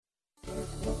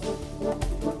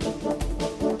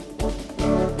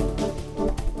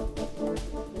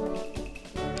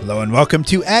Hello and welcome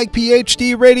to Ag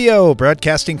PhD Radio,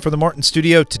 broadcasting from the Morton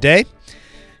studio today.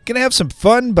 Going to have some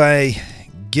fun by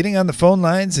getting on the phone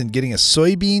lines and getting a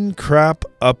soybean crop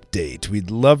update.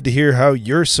 We'd love to hear how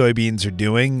your soybeans are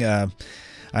doing. On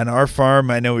our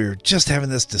farm, I know we were just having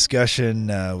this discussion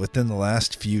within the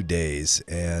last few days,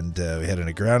 and we had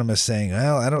an agronomist saying,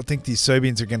 well, I don't think these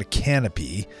soybeans are going to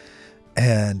canopy.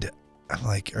 And I'm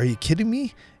like, are you kidding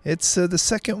me? It's the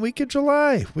second week of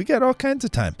July. We got all kinds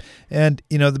of time. And,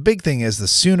 you know, the big thing is the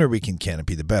sooner we can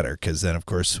canopy, the better, because then, of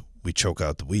course, we choke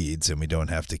out the weeds and we don't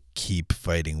have to keep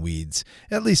fighting weeds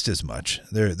at least as much.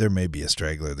 There may be a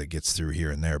straggler that gets through here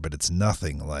and there, but it's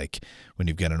nothing like when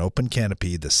you've got an open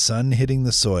canopy, the sun hitting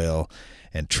the soil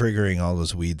and triggering all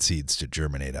those weed seeds to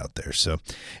germinate out there. So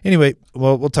anyway,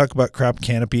 we'll talk about crop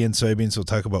canopy and soybeans. We'll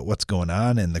talk about what's going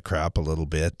on in the crop a little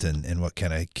bit and what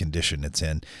kind of condition it's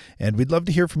in. And we'd love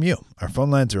to hear from you. Our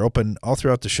phone lines are open all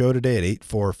throughout the show today at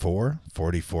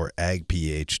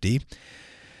 844-44-AG-PHD.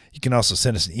 You can also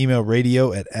send us an email,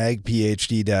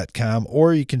 radio@agphd.com,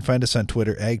 or you can find us on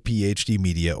Twitter,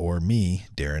 agphdmedia, or me,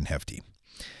 Darren Hefty.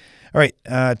 All right,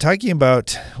 talking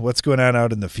about what's going on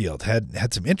out in the field.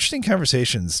 Had some interesting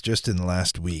conversations just in the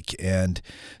last week, and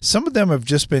some of them have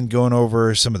just been going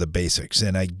over some of the basics,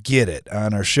 and I get it.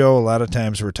 On our show, a lot of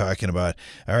times we're talking about,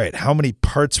 all right, how many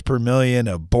parts per million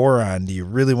of boron do you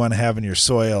really want to have in your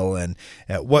soil, and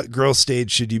at what growth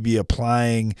stage should you be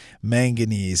applying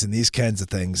manganese, and these kinds of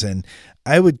things. And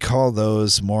I would call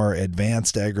those more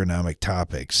advanced agronomic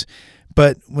topics.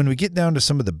 But when we get down to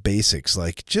some of the basics,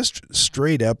 like just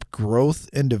straight up growth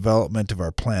and development of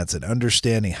our plants and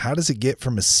understanding how does it get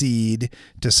from a seed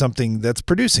to something that's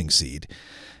producing seed,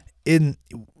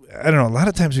 I don't know, a lot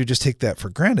of times we just take that for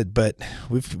granted, but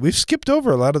we've skipped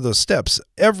over a lot of those steps.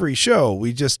 Every show,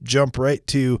 we just jump right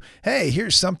to, hey,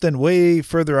 here's something way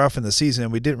further off in the season,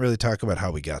 and we didn't really talk about how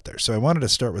we got there. So I wanted to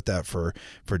start with that for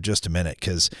just a minute,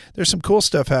 because there's some cool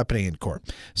stuff happening in corn.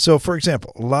 So, for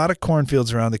example, a lot of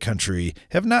cornfields around the country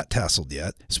have not tasseled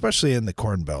yet, especially in the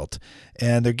Corn Belt,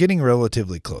 and they're getting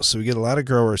relatively close. So we get a lot of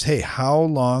growers, hey, how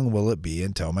long will it be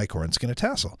until my corn's going to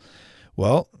tassel?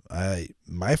 Well,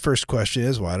 my first question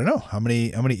is, well, I don't know how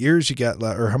many ears you got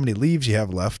or how many leaves you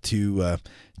have left to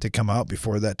come out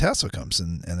before that tassel comes.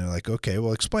 And they're like, okay,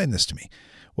 well, explain this to me.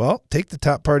 Well, take the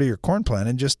top part of your corn plant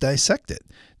and just dissect it.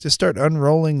 Just start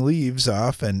unrolling leaves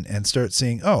off and start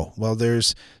seeing, oh, well,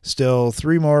 there's still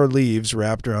 3 more leaves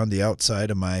wrapped around the outside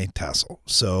of my tassel.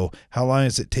 So how long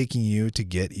is it taking you to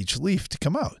get each leaf to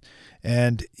come out?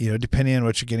 And, you know, depending on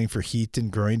what you're getting for heat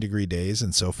and growing degree days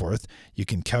and so forth, you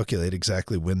can calculate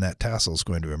exactly when that tassel is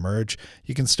going to emerge.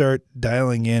 You can start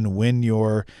dialing in when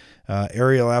your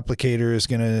aerial applicator is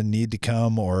going to need to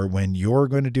come, or when you're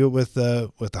going to do it with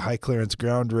the high clearance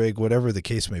ground rig, whatever the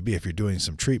case may be. If you're doing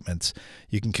some treatments,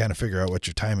 you can kind of figure out what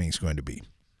your timing is going to be.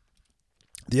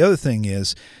 The other thing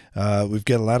is we've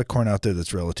got a lot of corn out there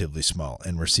that's relatively small,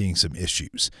 and we're seeing some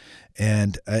issues.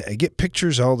 And I get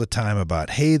pictures all the time about,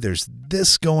 hey, there's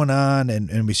this going on,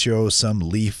 and we show some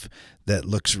leaf that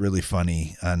looks really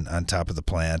funny on top of the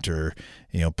plant, or,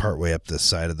 you know, partway up the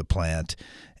side of the plant.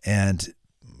 And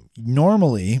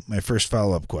normally my first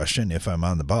follow-up question, if I'm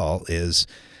on the ball, is,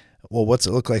 well, what's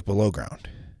it look like below ground?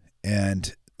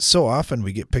 And so often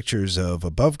we get pictures of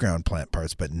above ground plant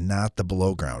parts, but not the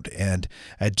below ground. And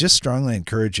I just strongly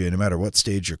encourage you, no matter what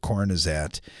stage your corn is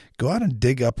at, go out and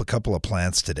dig up a couple of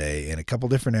plants today in a couple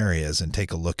different areas and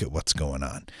take a look at what's going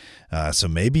on. So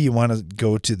maybe you want to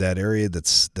go to that area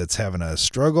that's having a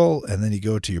struggle, and then you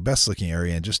go to your best looking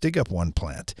area and just dig up one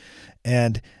plant.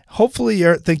 And hopefully you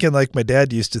aren't thinking like my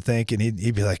dad used to think, and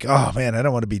he'd be like, oh man, I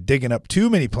don't want to be digging up too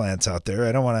many plants out there.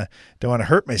 I don't want to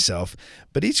hurt myself.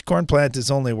 But each corn plant is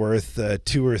only worth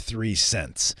 2 or 3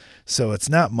 cents. So it's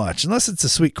not much, unless it's a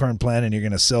sweet corn plant and you're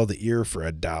going to sell the ear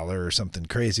for $1 or something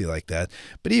crazy like that.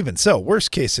 But even so,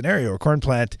 worst case scenario, a corn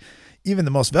plant, even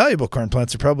the most valuable corn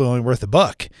plants are probably only worth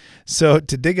 $1. So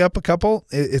to dig up a couple,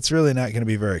 it's really not going to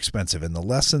be very expensive. And the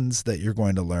lessons that you're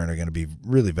going to learn are going to be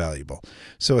really valuable.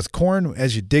 So with corn,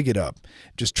 as you dig it up,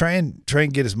 just try and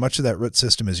get as much of that root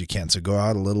system as you can. So go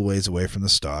out a little ways away from the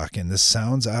stalk. And this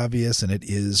sounds obvious, and it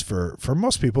is for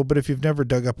most people. But if you've never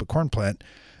dug up a corn plant,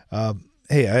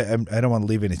 hey, I don't want to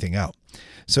leave anything out.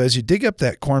 So as you dig up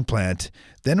that corn plant,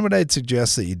 then what I'd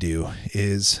suggest that you do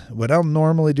is, what I'll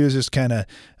normally do is just kind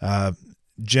of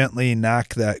gently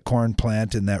knock that corn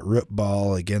plant and that root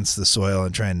ball against the soil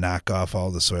and try and knock off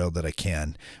all the soil that I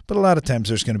can. But a lot of times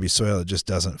there's going to be soil that just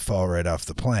doesn't fall right off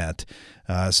the plant.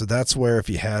 So that's where, if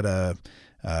you had a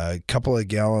a couple of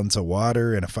gallons of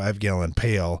water in a 5-gallon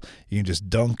pail. You can just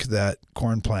dunk that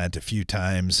corn plant a few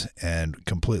times and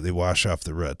completely wash off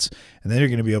the roots. And then you're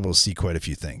going to be able to see quite a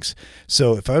few things.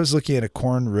 So if I was looking at a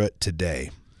corn root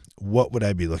today, what would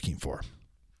I be looking for?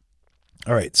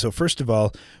 All right, so first of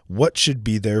all, what should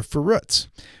be there for roots?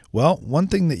 Well, one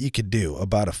thing that you could do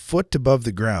about a foot above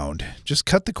the ground, just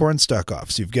cut the corn stalk off.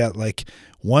 So you've got like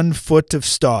 1 foot of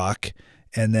stalk,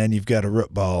 and then you've got a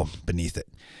root ball beneath it.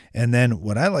 And then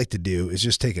what I like to do is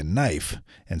just take a knife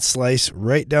and slice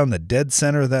right down the dead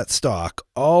center of that stalk,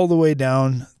 all the way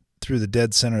down through the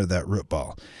dead center of that root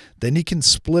ball. Then you can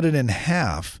split it in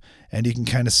half, and you can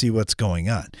kind of see what's going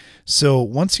on. So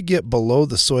once you get below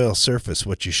the soil surface,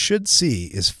 what you should see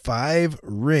is 5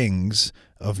 rings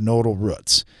of nodal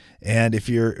roots. And if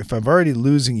I'm already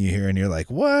losing you here and you're like,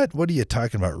 what are you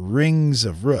talking about? Rings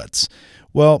of roots.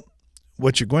 Well,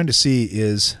 what you're going to see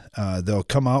is they'll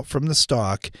come out from the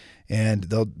stalk, and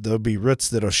there'll be roots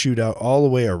that'll shoot out all the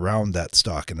way around that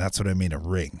stalk. And that's what I mean, a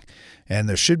ring. And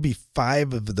there should be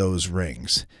 5 of those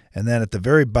rings. And then at the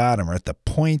very bottom, or at the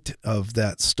point of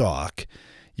that stalk,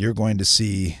 you're going to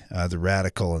see the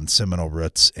radical and seminal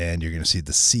roots, and you're going to see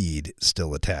the seed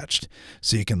still attached.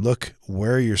 So you can look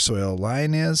where your soil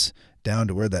line is down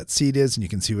to where that seed is, and you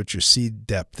can see what your seed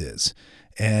depth is.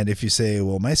 And if you say,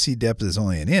 well, my seed depth is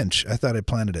only 1 inch, I thought I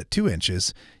planted at 2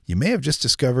 inches, you may have just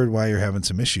discovered why you're having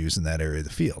some issues in that area of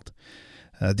the field.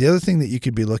 The other thing that you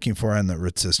could be looking for on the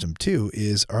root system too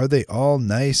is, are they all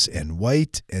nice and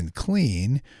white and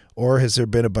clean, or has there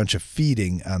been a bunch of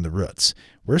feeding on the roots?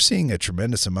 We're seeing a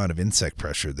tremendous amount of insect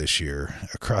pressure this year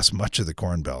across much of the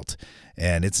Corn Belt,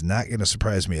 and it's not going to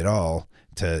surprise me at all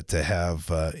to have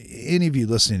any of you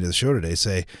listening to the show today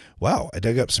say, wow, I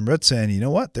dug up some roots, and you know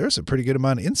what? There's a pretty good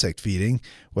amount of insect feeding,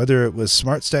 whether it was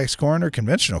Smart Stacks corn or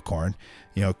conventional corn.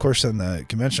 You know, of course, on the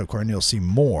conventional corn, you'll see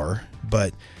more,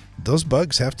 but those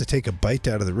bugs have to take a bite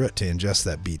out of the root to ingest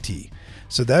that BT.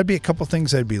 So that'd be a couple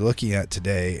things I'd be looking at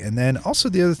today. And then also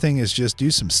the other thing is just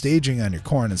do some staging on your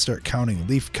corn and start counting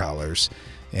leaf collars.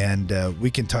 And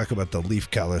we can talk about the leaf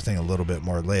collar thing a little bit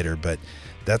more later, but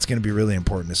that's going to be really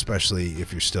important, especially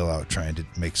if you're still out trying to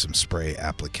make some spray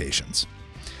applications.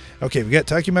 Okay, we got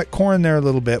talking about corn there a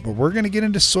little bit, but we're going to get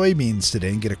into soybeans today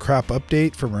and get a crop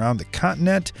update from around the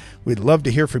continent. We'd love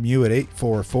to hear from you at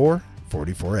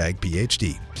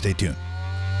 844-44-AG-PHD. Stay tuned.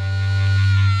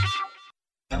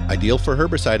 Ideal for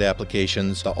herbicide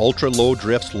applications, the ultra-low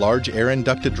drifts large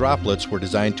air-inducted droplets were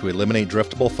designed to eliminate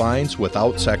driftable fines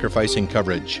without sacrificing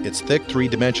coverage. Its thick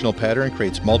three-dimensional pattern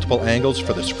creates multiple angles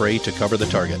for the spray to cover the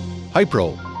target.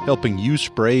 Hypro, helping you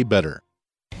spray better.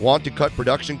 Want to cut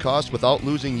production costs without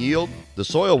losing yield? The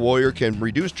Soil Warrior can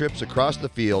reduce trips across the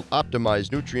field,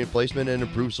 optimize nutrient placement, and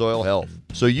improve soil health.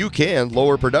 So you can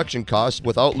lower production costs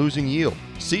without losing yield.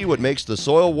 See what makes the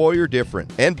Soil Warrior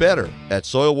different and better at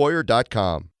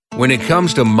soilwarrior.com. When it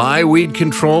comes to my weed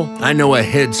control, I know a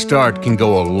head start can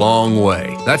go a long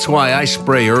way. That's why I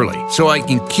spray early, so I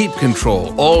can keep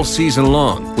control all season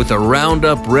long with the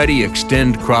Roundup Ready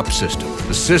Extend crop system,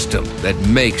 the system that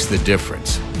makes the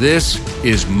difference. This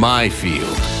is my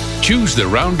field. Choose the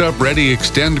Roundup Ready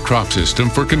Extend crop system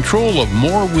for control of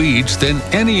more weeds than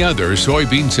any other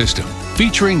soybean system.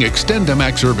 Featuring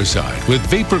XtendiMax herbicide with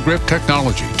Vapor Grip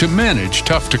technology to manage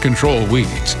tough-to-control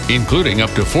weeds, including up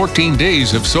to 14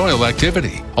 days of soil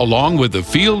activity, along with the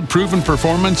field-proven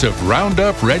performance of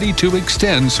Roundup Ready to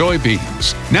Extend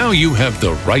soybeans. Now you have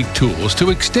the right tools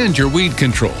to extend your weed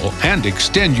control and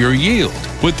extend your yield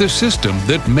with the system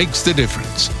that makes the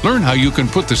difference. Learn how you can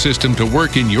put the system to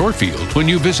work in your field when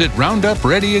you visit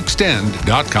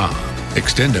RoundupReadyExtend.com.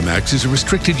 XtendiMax is a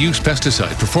restricted-use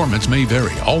pesticide. Performance may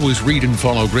vary. Always read and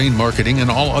follow grain marketing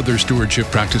and all other stewardship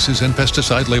practices and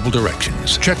pesticide label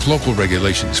directions. Check local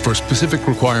regulations for specific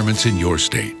requirements in your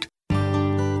state.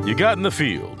 You got in the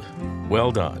field.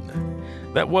 Well done.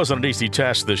 That wasn't an easy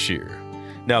task this year.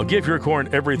 Now give your corn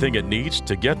everything it needs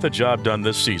to get the job done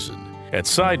this season. At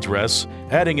Side Dress,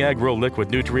 adding Agro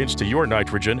Liquid nutrients to your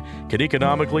nitrogen can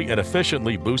economically and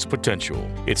efficiently boost potential.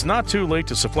 It's not too late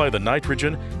to supply the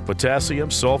nitrogen,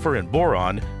 potassium, sulfur, and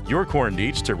boron your corn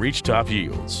needs to reach top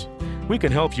yields. We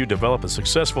can help you develop a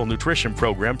successful nutrition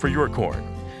program for your corn.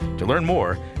 To learn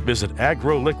more, visit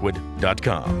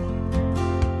agroliquid.com.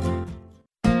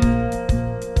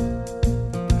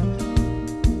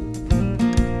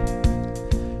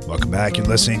 Welcome back. You're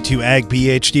listening to Ag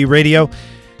PhD Radio.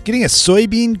 Getting a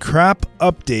soybean crop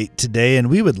update today,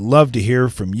 and we would love to hear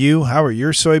from you. How are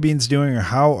your soybeans doing, or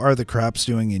how are the crops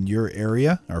doing in your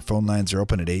area? Our phone lines are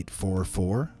open at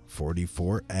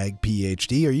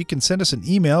 844-44-AG-PhD, or you can send us an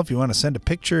email if you want to send a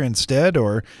picture instead,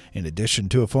 or in addition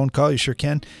to a phone call, you sure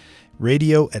can.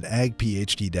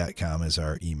 radio@agphd.com is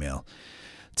our email.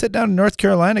 Let's head down to North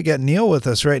Carolina. Got Neil with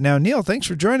us right now. Neil, thanks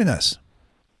for joining us.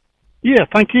 Yeah,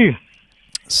 thank you.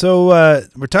 So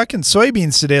we're talking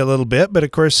soybeans today a little bit, but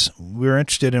of course we're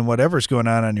interested in whatever's going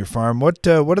on your farm. What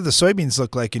do the soybeans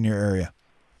look like in your area?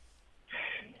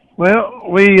 Well,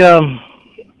 we've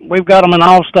got them in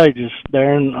all stages,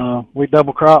 Darren. We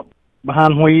double crop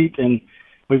behind wheat, and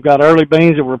we've got early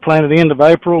beans that were planted end of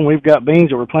April, and we've got beans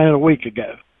that were planted a week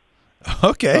ago.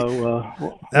 Okay,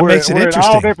 so that makes it interesting. We're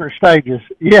at all different stages.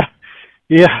 Yeah,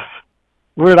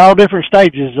 we're at all different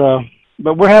stages,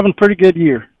 but we're having a pretty good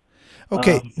year.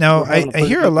 Okay, now I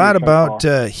hear a lot about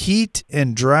heat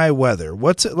and dry weather.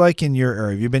 What's it like in your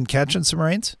area? Have you been catching some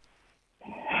rains?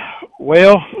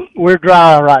 Well, we're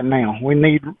dry right now. We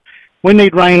need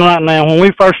rain right now. When we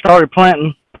first started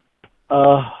planting,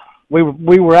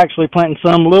 we were actually planting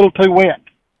some a little too wet,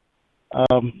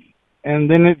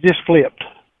 and then it just flipped.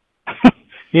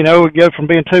 We go from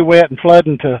being too wet and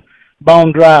flooding to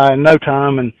bone dry in no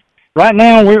time. And right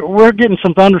now we're getting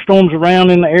some thunderstorms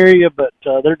around in the area, but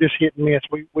they're just hit and miss.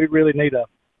 We really need a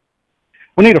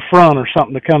front or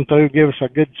something to come through, give us a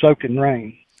good soaking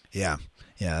rain. Yeah,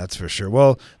 that's for sure.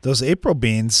 Well, those April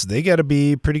beans, they got to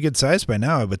be pretty good size by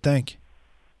now, I would think.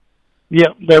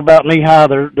 Yep, they're about knee high.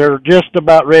 They're just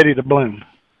about ready to bloom.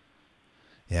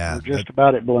 Yeah, they're just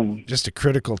about at bloom. Just a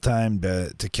critical time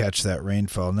to catch that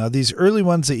rainfall. Now, these early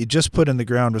ones that you just put in the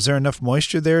ground, was there enough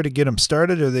moisture there to get them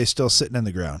started, or are they still sitting in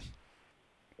the ground?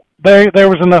 There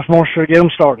was enough moisture to get them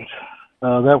started.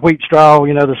 That wheat straw,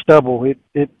 the stubble, it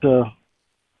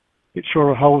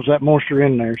sort of holds that moisture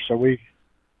in there. So we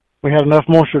had enough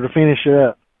moisture to finish it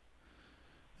up.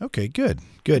 Okay, good.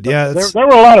 Yeah, there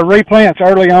were a lot of replants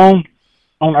early on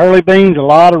early beans. A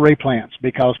lot of replants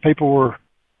because people were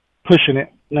pushing it.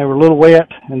 And they were a little wet,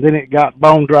 and then it got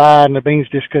bone dry, and the beans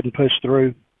just couldn't push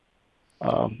through.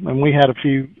 And we had a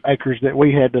few acres that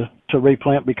we had to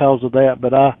replant because of that.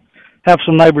 But I have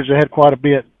some neighbors that had quite a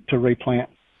bit to replant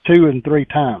 2 and 3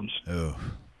 times. Oh,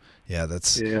 yeah,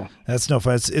 that's no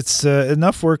fun. It's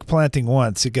enough work planting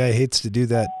once. A guy hates to do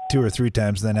that 2 or 3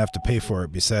 times and then have to pay for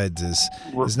it. Besides, is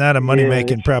not a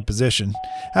money-making proposition.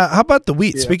 How about the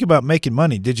wheat? Yeah. Speak about making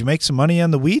money. Did you make some money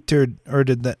on the wheat, or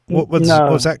did that? What was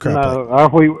that crop like?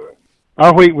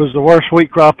 Our wheat was the worst wheat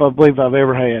crop I believe I've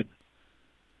ever had.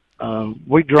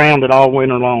 We drowned it all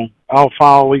winter long, all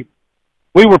fall. We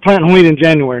were planting wheat in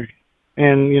January,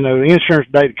 and the insurance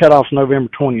date cut off November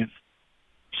 20th.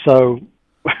 So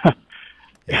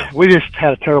we just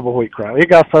had a terrible wheat crop. It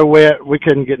got so wet we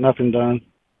couldn't get nothing done,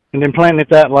 and then planting it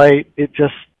that late, it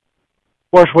just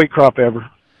worst wheat crop ever.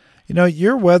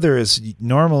 Your weather is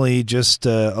normally just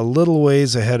a little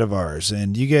ways ahead of ours,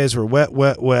 and you guys were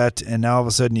wet, and now all of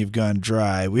a sudden you've gone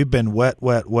dry. We've been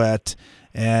wet,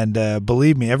 and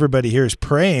believe me, everybody here is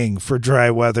praying for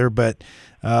dry weather, but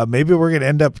maybe we're going to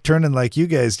end up turning like you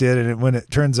guys did, and when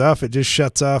it turns off, it just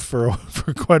shuts off for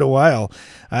quite a while.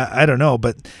 I don't know,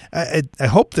 but I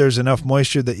hope there's enough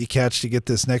moisture that you catch to get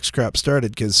this next crop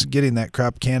started, because getting that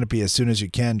crop canopy as soon as you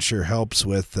can sure helps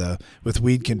with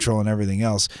weed control and everything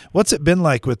else. What's it been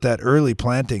like with that early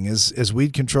planting? Is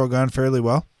weed control gone fairly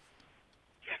well?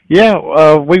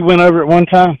 Yeah, we went over it one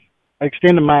time,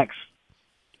 extended max,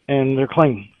 and they're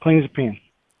clean as a pin.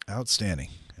 Outstanding.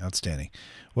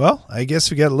 Well, I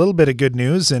guess we got a little bit of good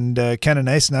news, and kind of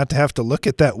nice not to have to look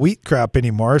at that wheat crop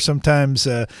anymore. Sometimes,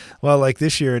 like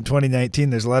this year in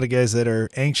 2019, there's a lot of guys that are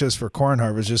anxious for corn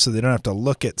harvest just so they don't have to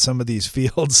look at some of these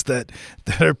fields that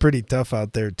are pretty tough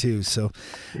out there too. So,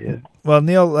 yeah. Well,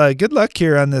 Neil, good luck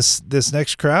here on this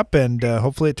next crop, and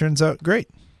hopefully it turns out great.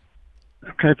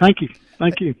 Okay, thank you.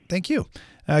 Thank you.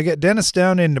 I got Dennis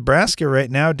down in Nebraska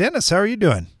right now. Dennis, how are you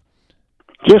doing?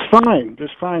 Just fine,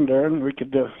 Darren. We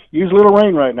could use a little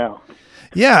rain right now.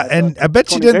 Yeah, and I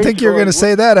bet you didn't think you were going to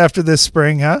say that after this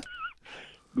spring, huh?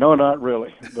 No, not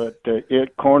really. But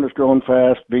corn is growing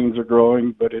fast, beans are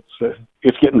growing, but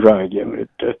it's getting dry again.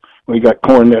 We got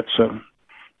corn that's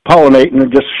pollinating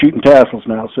and just shooting tassels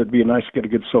now, so it'd be nice to get a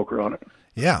good soaker on it.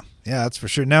 Yeah, that's for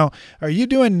sure. Now, are you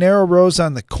doing narrow rows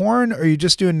on the corn, or are you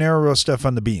just doing narrow row stuff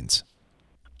on the beans?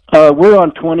 We're on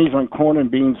 20s on corn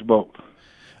and beans both.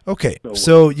 Okay,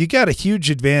 so you got a huge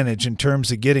advantage in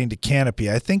terms of getting to canopy.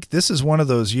 I think this is one of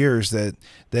those years that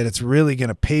it's really going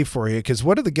to pay for you, because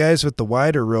what are the guys with the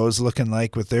wider rows looking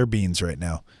like with their beans right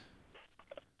now?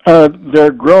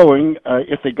 They're growing.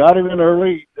 If they got them in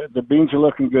early, the beans are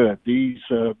looking good. These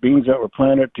beans that were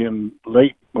planted in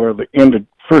late or the end of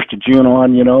 1st of June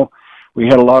on, we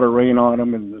had a lot of rain on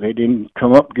them, and they didn't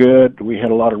come up good. We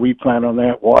had a lot of replant on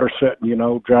that, water setting,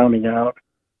 drowning out,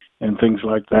 and things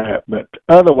like that. But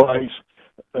otherwise,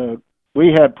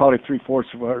 we had probably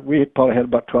 3/4 of our. We had probably had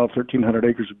about 1,300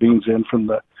 acres of beans in from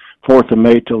the 4th of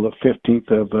May till the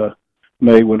 15th of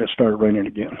May when it started raining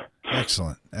again.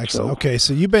 Excellent. Okay,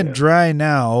 so you've been dry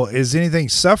now. Is anything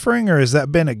suffering, or has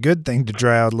that been a good thing to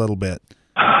dry out a little bit?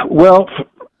 Well,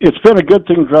 it's been a good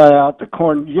thing to dry out. The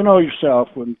corn, you know yourself,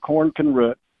 when corn can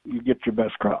root, you get your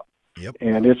best crop. Yep.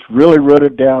 And it's really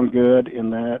rooted down good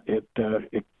in that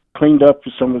it cleaned up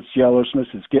some of its yellowness.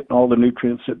 It's getting all the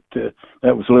nutrients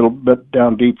that was a little bit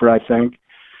down deeper, I think.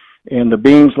 And the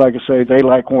beans, like I say, they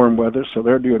like warm weather, so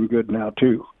they're doing good now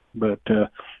too. But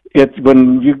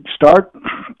when you start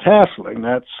tasseling,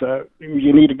 that's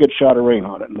you need a good shot of rain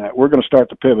on it. And that we're going to start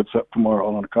the pivots up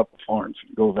tomorrow on a couple of farms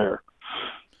and go there.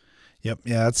 Yep.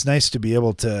 Yeah, it's nice to be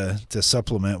able to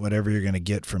supplement whatever you're going to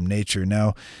get from nature.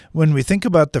 Now, when we think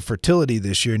about the fertility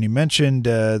this year, and you mentioned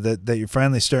that you're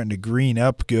finally starting to green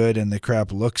up good and the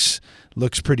crop looks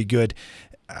pretty good.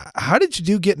 How did you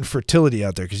do getting fertility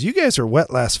out there? Because you guys are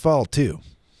wet last fall too.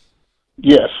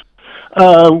 Yes.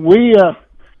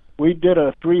 We did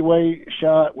a 3-way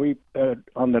shot. We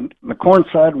on the corn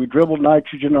side, we dribbled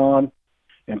nitrogen on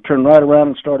and turned right around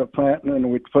and started planting, and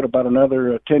we put about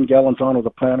another 10 gallons onto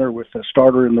the planter with a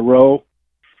starter in the row.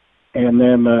 And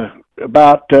then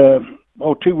about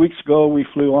 2 weeks ago, we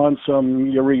flew on some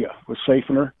urea with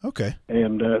Safener. Okay.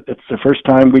 And it's the first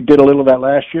time we did a little of that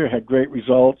last year, had great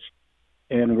results,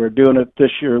 and we're doing it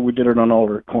this year. We did it on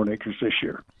all our corn acres this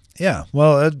year. Yeah,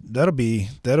 well, that'll be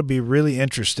really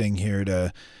interesting here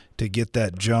to get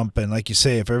that jump. And like you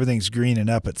say, if everything's greening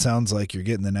up, it sounds like you're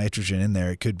getting the nitrogen in there.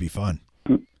 It could be fun.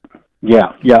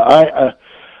 Yeah.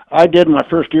 I did my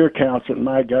first ear counts, and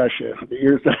my gosh, the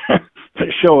ears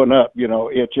showing up. You know,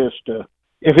 it just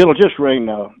if it'll just rain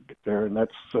now there, and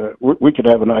that's we could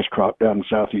have a nice crop down in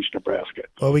southeast Nebraska.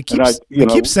 Well, we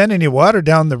keep sending you water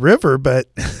down the river,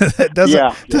 but that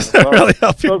doesn't really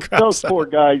help your crops. Those poor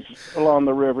guys along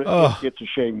the river. It's a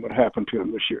shame what happened to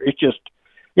them this year. It's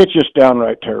just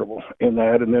downright terrible in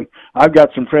that. And then I've got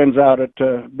some friends out at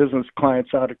business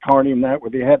clients out at Kearney and that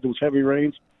where they had those heavy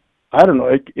rains. I don't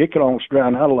know. It could almost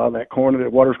drown out a lot of that corn, and the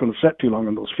water's going to set too long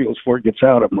in those fields before it gets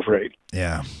out, I'm afraid.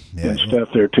 Yeah. And stuff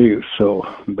there too. So,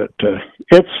 but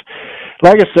it's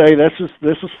like I say, this is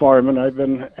farming. I've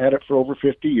been at it for over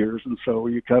 50 years, and so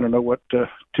you kind of know what to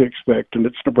expect. And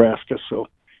it's Nebraska, so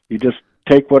you just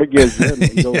take what it gives you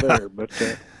and go there. But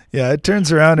yeah, it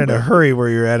turns around in a hurry where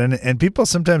you're at, and people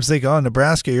sometimes think, "Oh,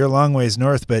 Nebraska, you're a long ways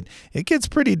north," but it gets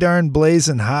pretty darn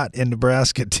blazing hot in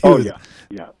Nebraska too. Oh yeah.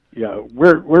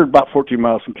 We're about 14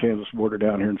 miles from Kansas border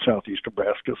down here in southeast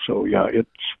Nebraska, so yeah,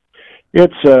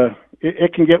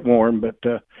 it can get warm, but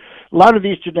a lot of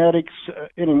these genetics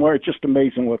anymore, it's just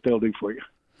amazing what they'll do for you.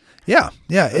 Yeah,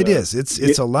 it is.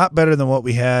 It's a lot better than what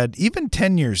we had even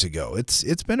 10 years ago.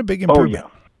 It's been a big improvement.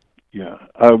 Oh yeah.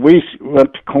 We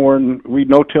went to corn. We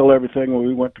no-till everything when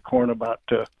we went to corn about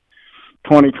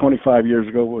 25 years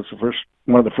ago. Was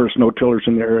one of the first no-tillers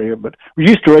in the area. But we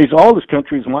used to raise all this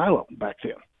country's milo back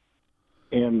then.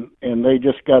 And they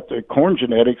just got the corn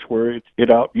genetics where it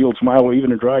out yields milo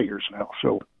even in dry years now.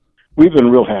 So we've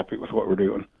been real happy with what we're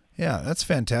doing. Yeah, that's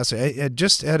fantastic. I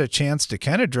just had a chance to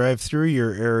kind of drive through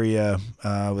your area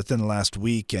within the last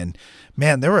week, and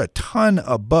man, there were a ton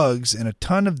of bugs and a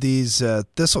ton of these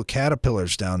thistle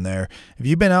caterpillars down there. Have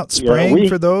you been out spraying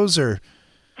for those, or?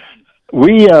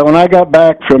 We when I got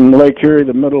back from Lake Erie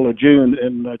the middle of June,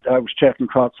 and I was checking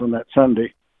crops on that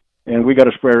Sunday, and we got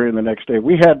a sprayer in the next day.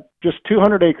 We had just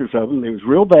 200 acres of them. It was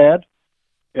real bad,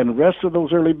 and the rest of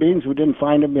those early beans, we didn't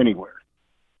find them anywhere.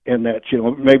 And that,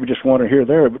 maybe just one or here or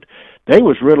there, but they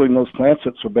was riddling those plants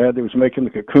up so bad they was making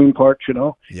the cocoon parts,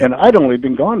 Yep. And I'd only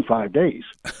been gone 5 days.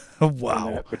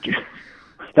 Wow. But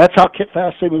that's how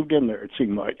fast they moved in there, it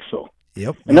seemed like. So.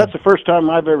 Yep. And that's the first time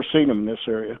I've ever seen them in this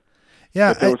area.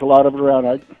 Yeah. But there was a lot of it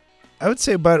around. I would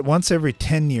say about once every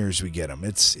 10 years we get them.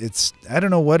 It's I don't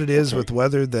know what it is with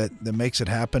weather that makes it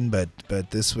happen, but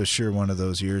this was sure one of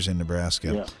those years in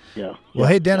Nebraska. Yeah. Well,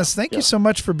 hey, Dennis, thank you so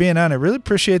much for being on. I really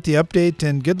appreciate the update,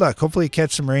 and good luck. Hopefully you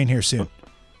catch some rain here soon.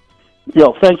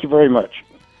 Thank you very much.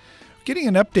 Getting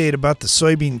an update about the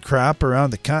soybean crop around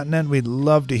the continent, we'd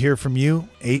love to hear from you.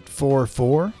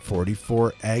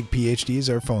 844-44-AG-PHD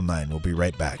is our phone line. We'll be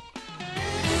right back.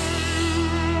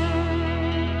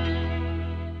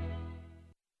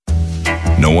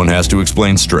 No one has to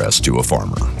explain stress to a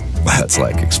farmer. That's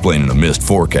like explaining a missed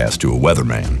forecast to a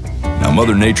weatherman. Now,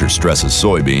 Mother Nature stresses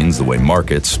soybeans the way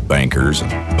markets, bankers, and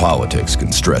politics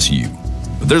can stress you.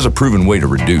 But there's a proven way to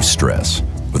reduce stress.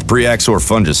 With Preaxor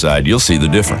fungicide, you'll see the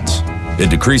difference.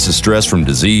 It decreases stress from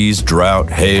disease,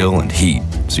 drought, hail, and heat,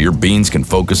 so your beans can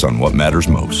focus on what matters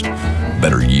most: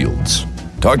 better yields.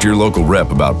 Talk to your local rep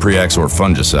about Preaxor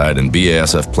fungicide and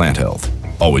BASF plant health.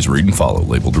 Always read and follow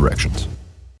label directions.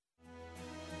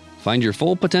 Find your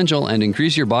full potential and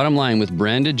increase your bottom line with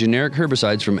branded generic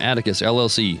herbicides from Atticus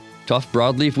LLC. Tough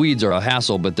broadleaf weeds are a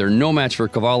hassle, but they're no match for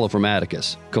Cavallo from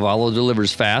Atticus. Cavallo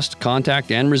delivers fast,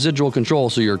 contact, and residual control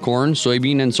so your corn,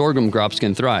 soybean, and sorghum crops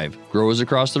can thrive. Growers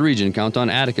across the region count on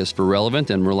Atticus for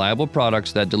relevant and reliable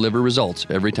products that deliver results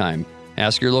every time.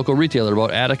 Ask your local retailer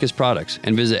about Atticus products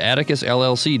and visit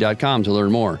atticusllc.com to learn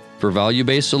more. For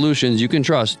value-based solutions you can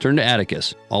trust, turn to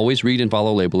Atticus. Always read and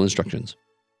follow label instructions.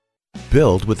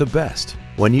 Build with the best.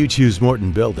 When you choose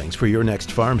Morton Buildings for your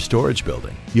next farm storage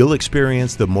building, you'll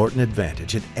experience the Morton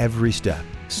advantage at every step,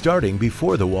 starting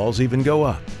before the walls even go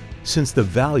up. Since the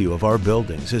value of our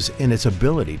buildings is in its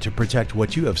ability to protect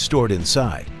what you have stored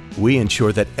inside, we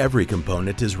ensure that every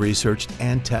component is researched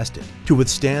and tested to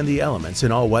withstand the elements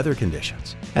in all weather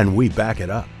conditions. And we back it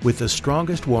up with the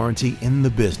strongest warranty in the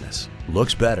business.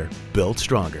 Looks better, built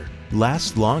stronger,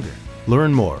 lasts longer.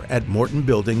 Learn more at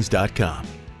mortonbuildings.com.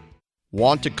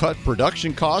 Want to cut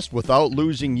production costs without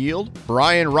losing yield?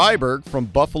 Brian Ryberg from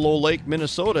Buffalo Lake,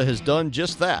 Minnesota has done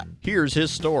just that. Here's his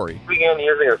story. We began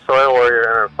using a Soil Warrior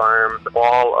on our farm the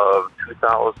fall of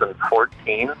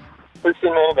 2014. We've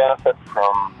seen many benefits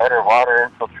from better water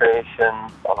infiltration,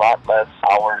 a lot less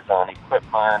hours on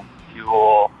equipment,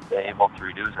 fuel, been able to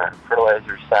reduce our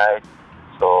fertilizer side,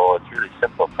 so it's really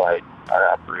simplified our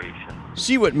operation.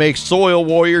 See what makes Soil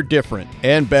Warrior different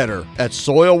and better at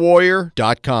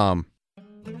soilwarrior.com.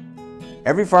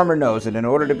 Every farmer knows that in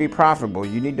order to be profitable,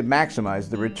 you need to maximize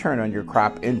the return on your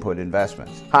crop input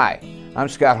investments. Hi, I'm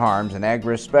Scott Harms, an ag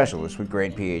risk specialist with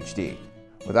Grain PhD.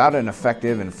 Without an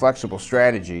effective and flexible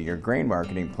strategy, your grain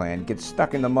marketing plan gets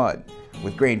stuck in the mud.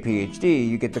 With Grain PhD,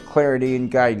 you get the clarity and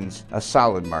guidance a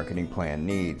solid marketing plan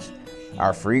needs.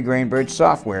 Our free GrainBridge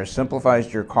software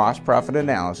simplifies your cost-profit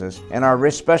analysis, and our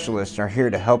risk specialists are here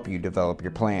to help you develop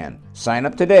your plan. Sign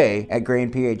up today at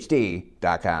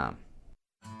grainphd.com.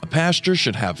 A pasture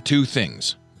should have two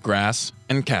things: grass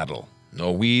and cattle.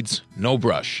 No weeds, no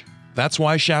brush. That's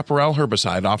why Chaparral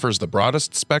herbicide offers the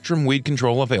broadest spectrum weed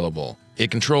control available. It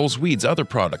controls weeds other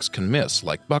products can miss,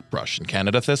 like buckbrush and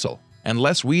Canada thistle. And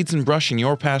less weeds and brush in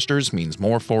your pastures means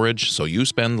more forage, so you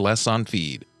spend less on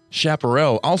feed.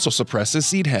 Chaparral also suppresses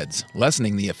seed heads,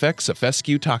 lessening the effects of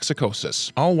fescue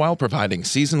toxicosis, all while providing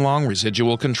season-long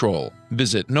residual control.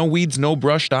 Visit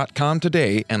noweedsnobrush.com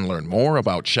today and learn more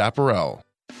about Chaparral.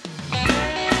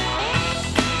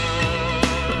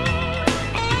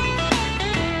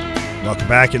 Welcome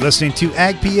back. You're listening to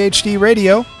Ag PhD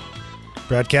Radio,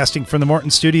 broadcasting from the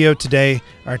Morton studio today.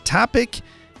 Our topic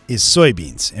is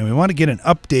soybeans, and we want to get an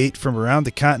update from around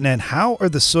the continent. How are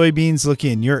the soybeans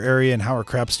looking in your area, and how are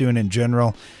crops doing in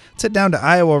general? Let's head down to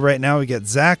Iowa right now. We got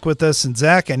Zach with us. And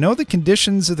Zach, I know the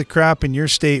conditions of the crop in your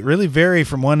state really vary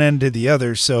from one end to the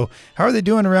other, so how are they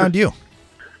doing around you?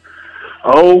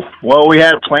 Oh, well, we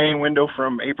had a planting window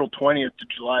from April 20th to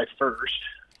July 1st.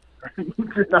 In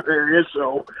our area,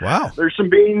 so wow. There's some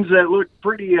beans that look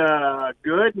pretty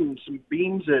good and some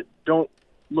beans that don't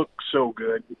look so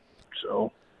good.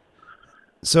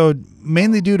 So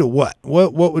mainly due to what?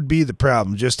 What would be the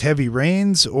problem? Just heavy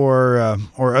rains or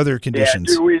other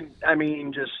conditions? Yeah,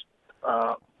 just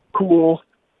cool,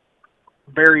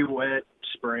 very wet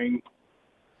spring.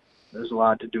 There's a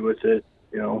lot to do with it,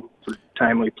 for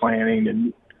timely planting,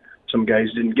 and some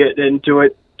guys didn't get into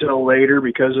it till later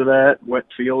because of that, wet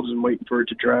fields and waiting for it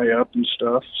to dry up and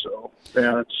stuff. So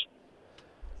yeah, it's.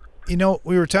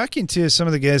 We were talking to some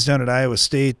of the guys down at Iowa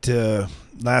State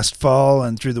last fall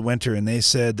and through the winter, and they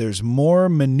said there's more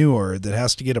manure that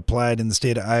has to get applied in the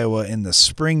state of Iowa in the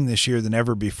spring this year than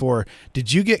ever before.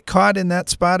 Did you get caught in that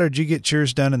spot, or did you get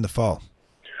yours done in the fall?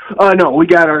 No, we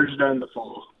got ours done in the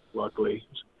fall, luckily.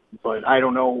 But I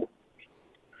don't know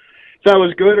if that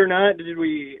was good or not.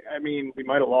 We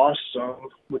might have lost some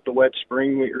with the wet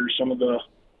spring or some of the,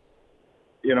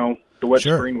 the wet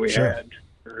spring we had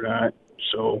or not.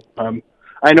 So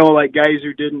I know like guys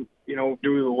who didn't,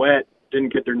 do the wet,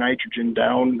 didn't get their nitrogen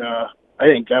down. I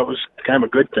think that was kind of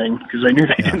a good thing because I knew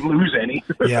they didn't lose any.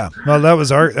 Yeah. Well, that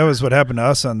was what happened to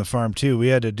us on the farm too. We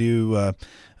had to do,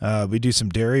 we do some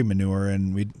dairy manure,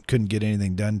 and we couldn't get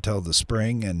anything done until the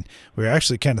spring. And we were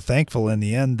actually kind of thankful in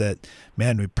the end that,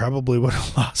 man, we probably would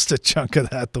have lost a chunk of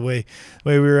that the way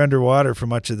we were underwater for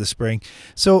much of the spring.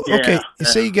 So, okay, you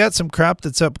say you got some crop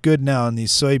that's up good now in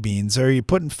these soybeans. Are you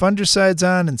putting fungicides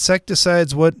on,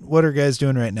 insecticides? What are guys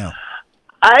doing right now?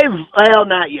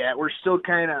 Not yet. We're still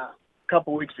kind of a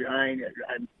couple weeks behind.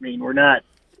 We're not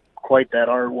quite that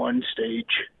R1 stage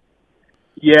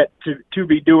yet to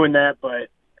be doing that, but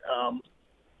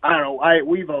I don't know.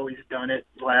 We've always done it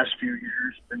the last few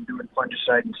years. Been doing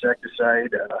fungicide,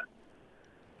 insecticide.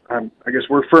 I guess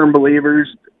we're firm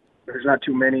believers. There's not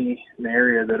too many in the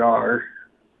area that are.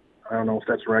 I don't know if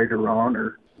that's right or wrong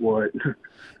or what.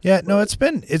 Yeah, no, it's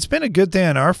been a good thing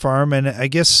on our farm, and I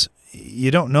guess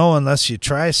you don't know unless you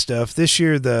try stuff. This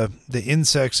year, the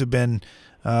insects have been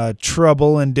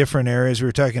trouble in different areas. We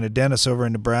were talking to Dennis over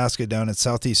in Nebraska, down in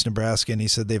southeast Nebraska, and he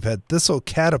said they've had thistle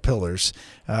caterpillars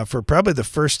for probably the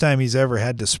first time he's ever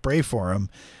had to spray for them,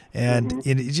 and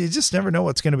you just never know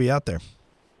what's going to be out there.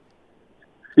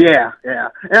 Yeah.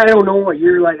 And I don't know what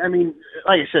you're like. I mean,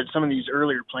 like I said, some of these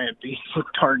earlier planted beans look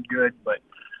darn good, but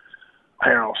I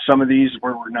don't know, some of these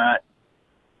where we're not.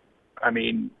 I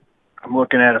mean, I'm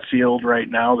looking at a field right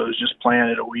now that was just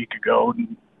planted a week ago,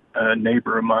 and a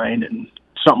neighbor of mine, and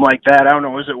something like that. I don't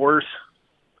know, is it worth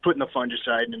putting the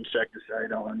fungicide and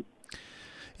insecticide on?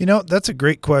 You know, that's a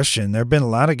great question. There have been a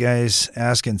lot of guys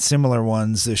asking similar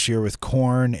ones this year with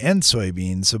corn and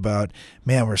soybeans about,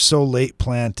 man, we're so late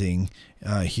planting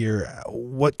here.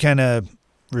 What kind of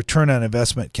return on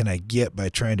investment can I get by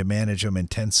trying to manage them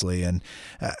intensely? And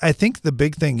I think the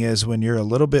big thing is when you're a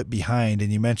little bit behind,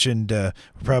 and you mentioned we're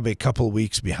probably a couple of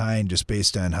weeks behind just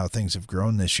based on how things have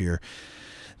grown this year,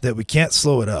 that we can't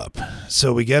slow it up.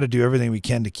 So we got to do everything we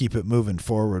can to keep it moving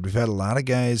forward. We've had a lot of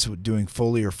guys doing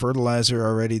foliar fertilizer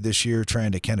already this year,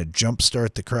 trying to kind of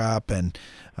jumpstart the crop and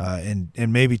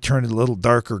maybe turn it a little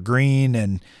darker green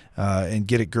and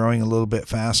get it growing a little bit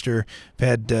faster. We've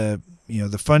had the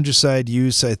fungicide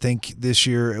use, I think this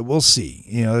year, we'll see.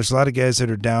 There's a lot of guys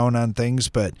that are down on things,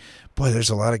 but boy, there's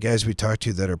a lot of guys we talk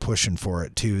to that are pushing for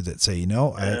it too, that say,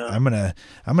 I'm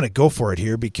gonna go for it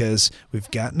here because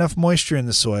we've got enough moisture in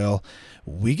the soil.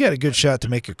 We got a good shot to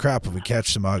make a crop if we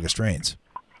catch some August rains.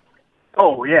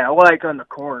 Oh yeah, like on the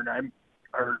corn,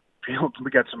 our field, we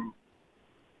got some.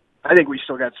 I think we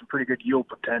still got some pretty good yield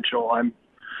potential.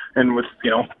 And with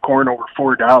corn over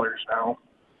 $4 now,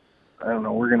 I don't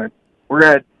know.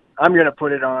 I'm gonna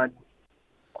put it on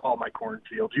all my corn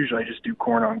fields. Usually I just do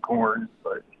corn on corn,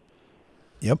 but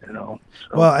yep. So.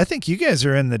 Well, I think you guys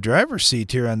are in the driver's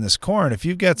seat here on this corn. If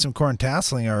you've got some corn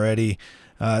tasseling already,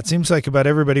 it seems like about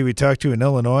everybody we talk to in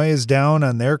Illinois is down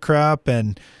on their crop,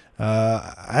 and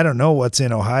I don't know what's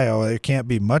in Ohio. There can't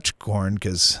be much corn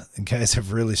because guys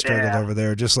have really struggled over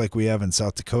there, just like we have in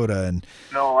South Dakota. And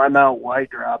no, I'm out wide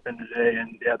dropping today,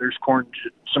 and there's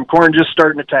some corn just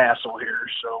starting to tassel here.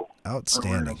 So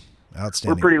outstanding.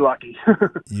 We're pretty lucky.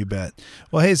 You bet.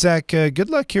 Well, hey, Zach, good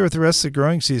luck here with the rest of the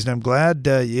growing season. I'm glad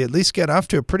you at least got off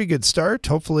to a pretty good start.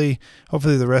 Hopefully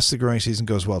the rest of the growing season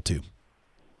goes well, too.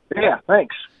 Yeah,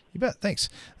 thanks. You bet. Thanks.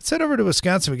 Let's head over to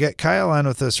Wisconsin. We got Kyle on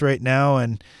with us right now.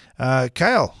 And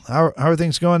Kyle, how are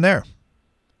things going there?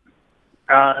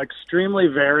 Extremely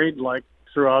varied, like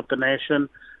throughout the nation.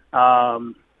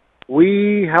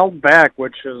 We held back,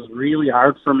 which is really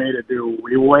hard for me to do.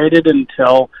 We waited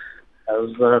until,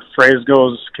 as the phrase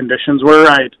goes, conditions were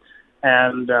right.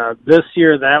 And this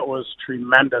year, that was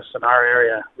tremendous in our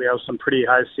area. We have some pretty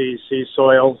high CEC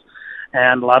soils,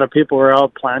 and a lot of people were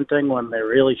out planting when they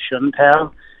really shouldn't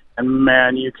have. And,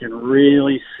 man, you can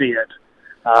really see it.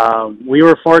 We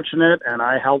were fortunate, and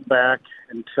I held back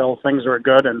until things were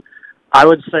good. And I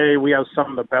would say we have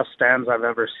some of the best stands I've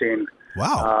ever seen.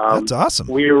 Wow, that's awesome.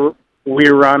 We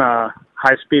run a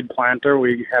high-speed planter.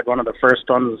 We had one of the first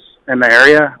ones in the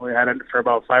area. We had it for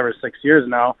about 5 or 6 years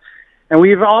now. And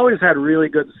we've always had really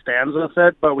good stands with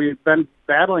it, but we've been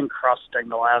battling crusting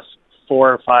the last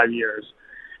 4 or 5 years.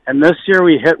 And this year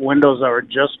we hit windows that were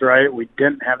just right. We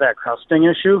didn't have that crusting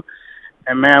issue.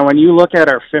 And, man, when you look at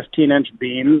our 15-inch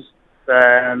beans,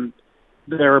 and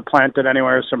they were planted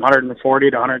anywhere from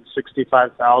 140 to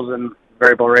 165,000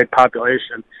 variable rate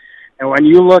population. And when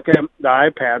you look at the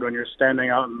iPad when you're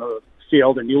standing out in the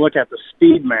field and you look at the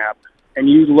speed map, and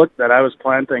you look that I was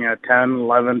planting at 10,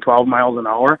 11, 12 miles an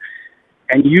hour,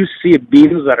 and you see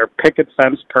beans that are picket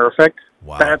fence perfect,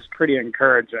 wow, that's pretty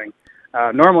encouraging.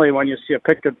 Normally when you see a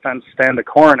picket fence stand of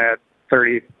corn at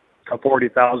 30 to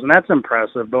 40,000, that's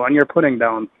impressive. But when you're putting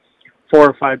down 4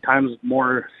 or 5 times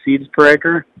more seeds per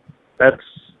acre,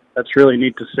 that's really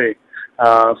neat to see.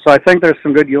 So I think there's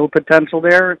some good yield potential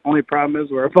there. Only problem is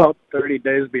we're about 30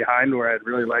 days behind where I'd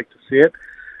really like to see it.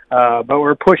 But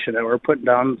we're pushing it. We're putting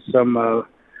down some,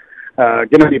 going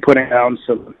to be putting down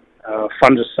some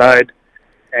fungicide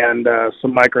and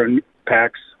some micro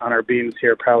packs on our beans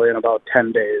here probably in about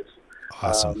 10 days.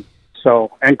 Awesome.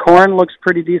 And corn looks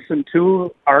pretty decent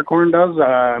too. Our corn does.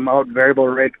 I'm out variable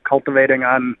rate cultivating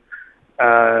on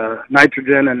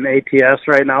nitrogen and ATS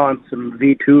right now on some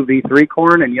V2, V3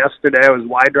 corn. And yesterday I was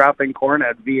wide dropping corn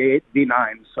at V8,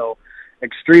 V9. So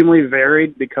extremely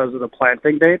varied because of the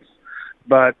planting dates,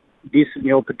 but decent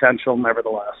yield potential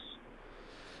nevertheless.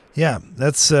 Yeah,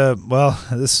 that's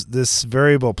this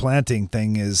variable planting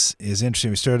thing is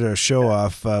interesting. We started our show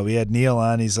off. We had Neil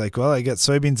on. He's like, well, I got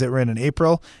soybeans that were in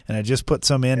April, and I just put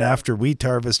some in after wheat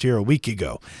harvest here a week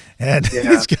ago, and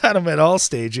he's got them at all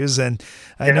stages. And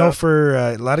I know for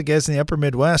a lot of guys in the upper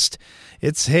Midwest,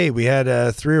 it's, hey, we had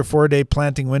a 3 or 4 day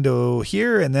planting window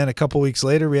here, and then a couple weeks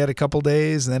later we had a couple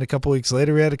days, and then a couple weeks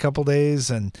later we had a couple days,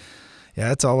 and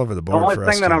yeah, it's all over the board for us. The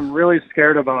only thing that I'm really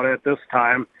scared about at this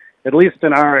time, at least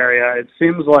in our area, it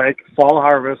seems like fall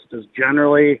harvest is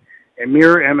generally a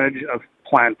mirror image of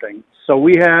planting. So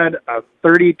we had a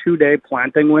 32-day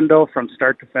planting window from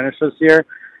start to finish this year,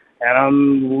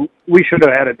 and we should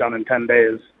have had it done in 10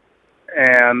 days.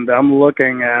 And I'm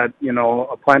looking at,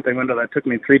 a planting window that took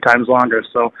me 3 times longer.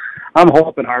 So I'm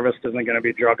hoping harvest isn't going to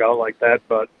be drug out like that,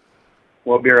 but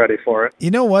we'll be ready for it.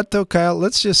 You know what, though, Kyle?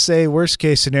 Let's just say worst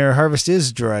case scenario, harvest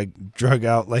is drug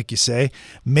out, like you say.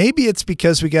 Maybe it's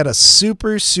because we got a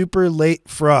super, super late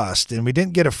frost, and we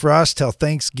didn't get a frost till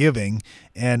Thanksgiving,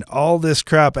 and all this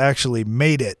crop actually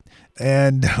made it,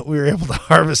 and we were able to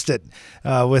harvest it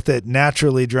with it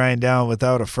naturally drying down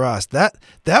without a frost. That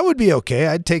would be okay.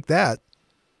 I'd take that.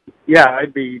 Yeah,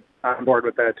 I'd be on board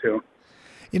with that, too.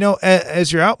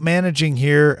 As you're out managing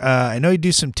here, I know you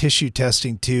do some tissue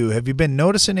testing too. Have you been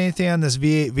noticing anything on this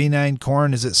V8, V9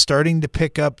 corn? Is it starting to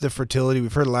pick up the fertility?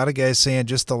 We've heard a lot of guys saying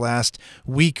just the last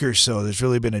week or so, there's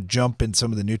really been a jump in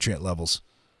some of the nutrient levels.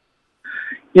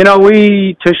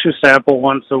 We tissue sample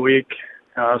once a week,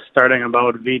 starting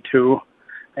about V2,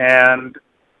 and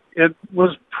it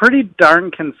was pretty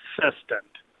darn consistent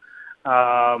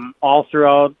all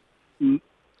throughout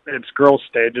its growth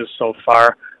stages so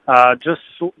far. Just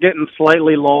getting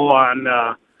slightly low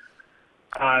on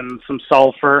some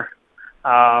sulfur,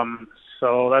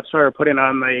 so that's why we're putting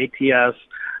on the ATS.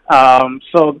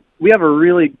 So we have a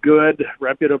really good,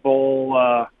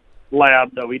 reputable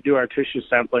lab that we do our tissue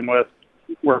sampling with.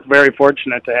 We're very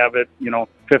fortunate to have it,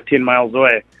 15 miles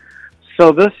away.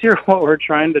 So this year, what we're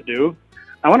trying to do,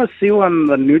 I want to see when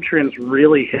the nutrients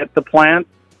really hit the plant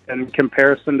in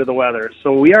comparison to the weather.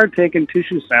 So we are taking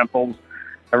tissue samples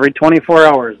every 24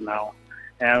 hours now.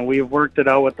 And we've worked it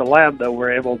out with the lab that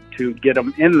we're able to get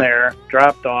them in there,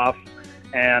 dropped off,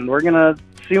 and we're going to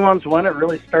see when it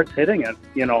really starts hitting it,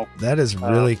 That is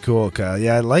really cool, Kyle.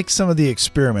 Yeah, I like some of the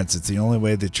experiments. It's the only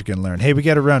way that you can learn. Hey, we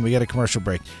got to run. We got a commercial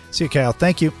break. See you, Kyle.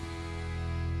 Thank you.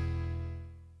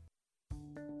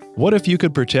 What if you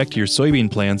could protect your soybean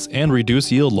plants and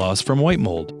reduce yield loss from white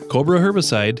mold? Cobra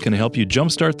herbicide can help you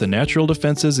jumpstart the natural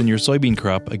defenses in your soybean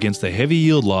crop against the heavy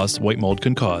yield loss white mold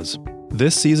can cause.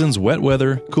 This season's wet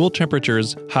weather, cool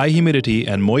temperatures, high humidity,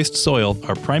 and moist soil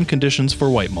are prime conditions for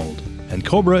white mold. And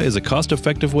Cobra is a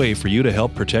cost-effective way for you to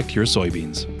help protect your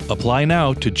soybeans. Apply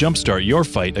now to jumpstart your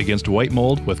fight against white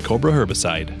mold with Cobra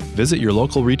herbicide. Visit your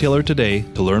local retailer today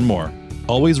to learn more.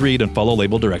 Always read and follow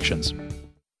label directions.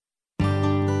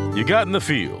 You got in the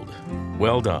field.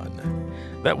 Well done.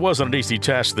 That wasn't an easy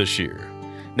task this year.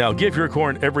 Now give your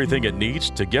corn everything it needs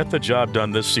to get the job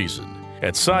done this season.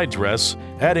 At Side Dress,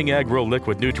 adding Agro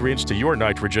Liquid nutrients to your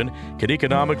nitrogen can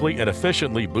economically and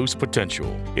efficiently boost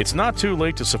potential. It's not too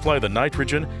late to supply the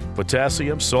nitrogen,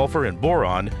 potassium, sulfur, and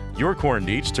boron your corn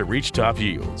needs to reach top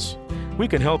yields. We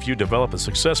can help you develop a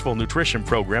successful nutrition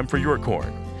program for your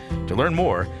corn. To learn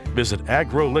more, visit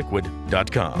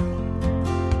agroliquid.com.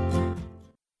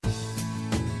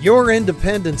 Your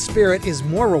independent spirit is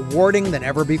more rewarding than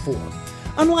ever before.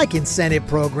 Unlike incentive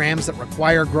programs that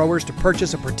require growers to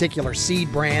purchase a particular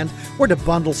seed brand or to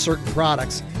bundle certain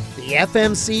products, the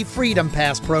FMC Freedom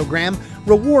Pass program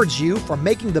rewards you for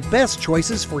making the best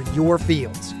choices for your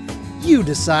fields. You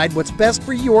decide what's best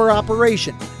for your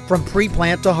operation, from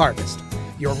pre-plant to harvest.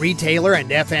 Your retailer and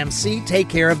FMC take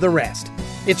care of the rest.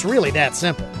 It's really that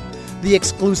simple. The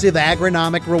exclusive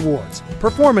agronomic rewards,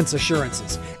 performance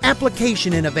assurances,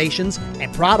 application innovations,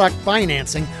 and product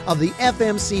financing of the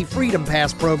FMC Freedom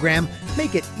Pass program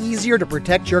make it easier to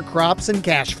protect your crops and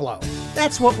cash flow.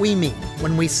 That's what we mean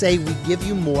when we say we give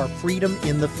you more freedom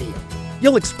in the field.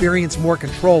 You'll experience more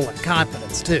control and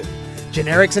confidence, too.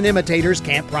 Generics and imitators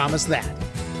can't promise that.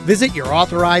 Visit your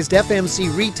authorized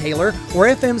FMC retailer or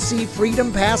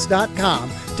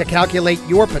FMCFreedomPass.com to calculate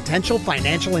your potential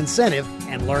financial incentive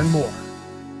and learn more.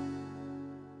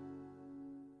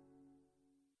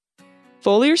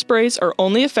 Foliar sprays are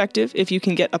only effective if you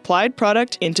can get applied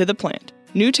product into the plant.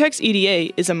 Nutex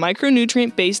EDA is a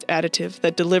micronutrient-based additive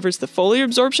that delivers the foliar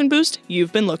absorption boost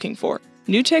you've been looking for.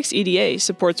 Nutex EDA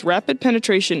supports rapid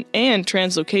penetration and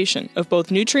translocation of both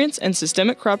nutrients and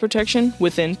systemic crop protection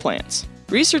within plants.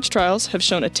 Research trials have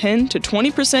shown a 10 to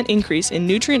 20% increase in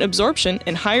nutrient absorption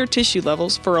and higher tissue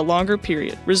levels for a longer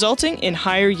period, resulting in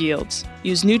higher yields.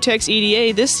 Use Nutex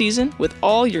EDA this season with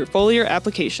all your foliar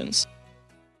applications.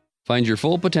 Find your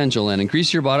full potential and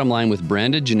increase your bottom line with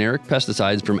branded generic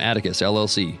pesticides from Atticus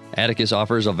LLC. Atticus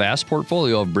offers a vast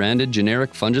portfolio of branded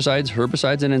generic fungicides,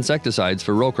 herbicides, and insecticides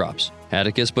for row crops.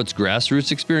 Atticus puts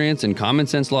grassroots experience and common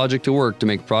sense logic to work to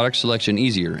make product selection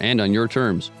easier and on your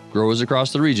terms. Growers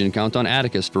across the region count on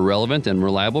Atticus for relevant and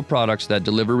reliable products that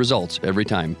deliver results every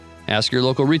time. Ask your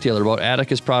local retailer about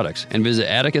Atticus products and visit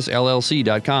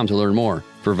atticusllc.com to learn more.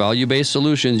 For value-based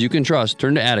solutions you can trust,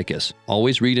 turn to Atticus.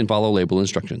 Always read and follow label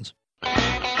instructions.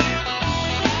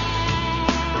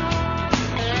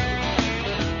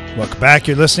 Welcome back.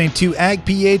 You're listening to Ag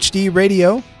PhD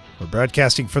Radio. We're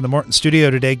broadcasting from the Morton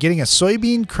studio today, getting a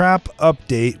soybean crop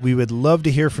update. We would love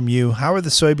to hear from you. How are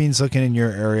the soybeans looking in your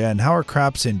area, and how are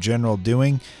crops in general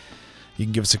doing? You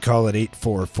can give us a call at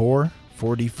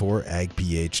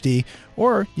 844-44-AG-PhD,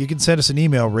 or you can send us an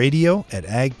email,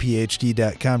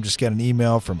 radio@agphd.com. Just got an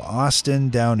email from Austin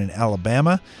down in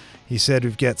Alabama. He said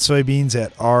we've got soybeans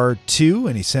at R2,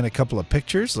 and he sent a couple of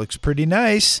pictures. Looks pretty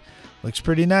nice. Lots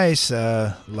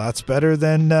better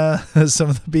than some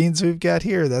of the beans we've got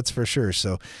here, that's for sure.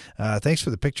 So thanks for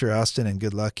the picture, Austin, and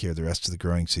good luck here the rest of the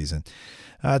growing season.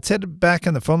 Let's head back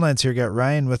on the phone lines here. Got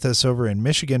Ryan with us over in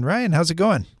Michigan. Ryan, how's it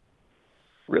going?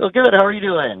 Real good. How are you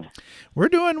doing? We're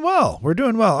doing well.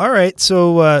 All right,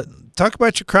 so talk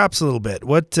about your crops a little bit.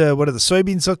 What do the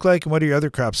soybeans look like, and what do your other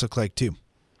crops look like too?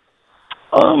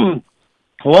 Well,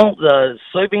 the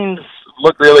soybeans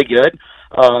look really good.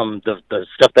 The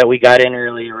stuff that we got in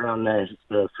early around the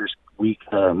first week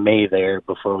of May there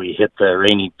before we hit the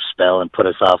rainy spell and put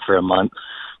us off for a month.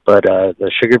 But the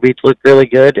sugar beets look really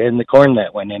good, and the corn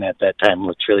that went in at that time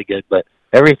looks really good. But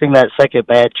everything that second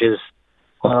batch is,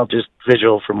 well, just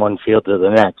visual from one field to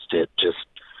the next. It just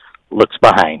looks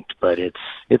behind, but it's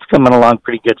coming along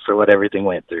pretty good for what everything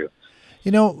went through.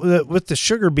 You know, with the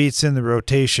sugar beets in the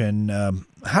rotation,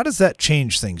 how does that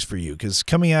change things for you? Because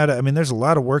coming out, there's a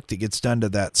lot of work that gets done to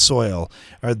that soil.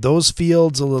 Are those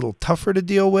fields a little tougher to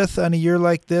deal with on a year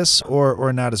like this,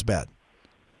 or not as bad?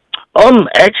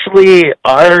 Actually,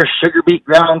 our sugar beet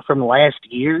ground from last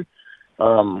year,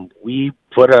 we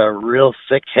put a real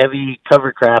thick, heavy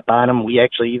cover crop on them. We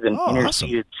actually even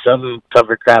interseeded some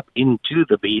cover crop into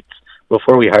the beets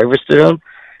before we harvested them.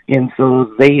 And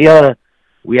so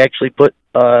we actually put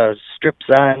strips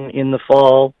on in the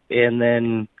fall, and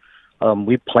then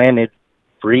we planted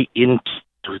right into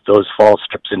those fall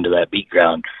strips into that beet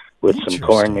ground with some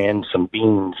corn and some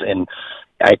beans. And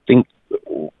I think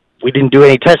we didn't do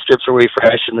any test strips where we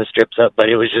freshened the strips up, but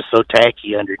it was just so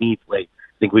tacky underneath. Like,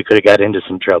 I think we could have got into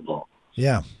some trouble.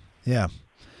 Yeah.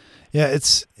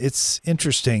 It's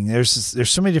interesting. There's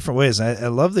so many different ways. I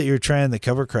love that you're trying the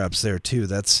cover crops there too.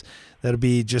 That'll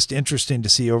be just interesting to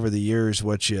see over the years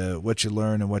what you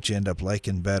learn and what you end up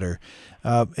liking better.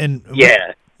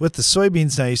 With the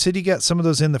soybeans now, you said you got some of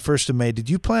those in the 1st of May.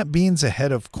 Did you plant beans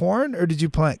ahead of corn, or did you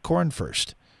plant corn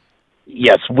first?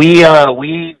 Yes, we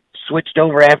switched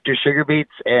over after sugar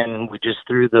beets, and we just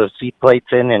threw the seed plates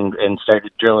in and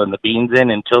started drilling the beans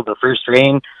in until the first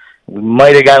rain. We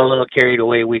might have got a little carried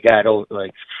away. We got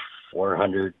like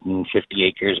 450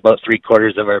 acres, about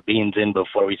 3/4 of our beans in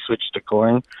before we switched to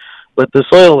corn. But the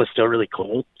soil was still really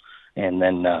cold. And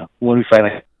then when we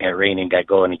finally got rain and got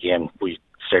going again, we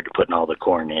started putting all the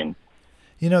corn in.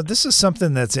 You know, this is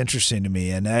something that's interesting to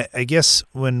me, and I guess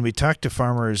when we talk to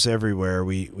farmers everywhere,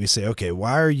 we say, okay,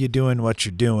 why are you doing what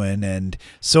you're doing? And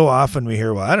so often we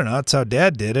hear, well, I don't know, that's how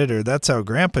Dad did it, or that's how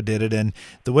Grandpa did it. And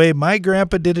the way my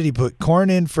grandpa did it, he put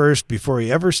corn in first before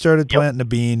he ever started planting a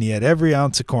bean. He had every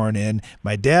ounce of corn in.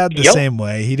 My dad the same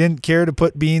way. He didn't care to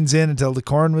put beans in until the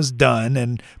corn was done,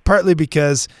 and partly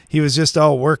because he was just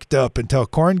all worked up until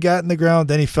corn got in the ground.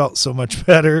 Then he felt so much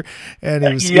better, and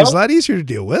he was a lot easier to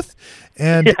deal with.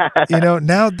 And,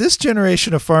 now this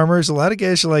generation of farmers, a lot of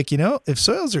guys are like, if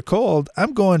soils are cold,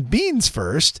 I'm going beans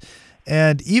first.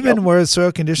 And even where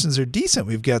soil conditions are decent,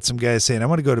 we've got some guys saying, I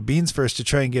want to go to beans first to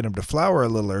try and get them to flower a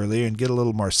little earlier and get a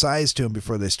little more size to them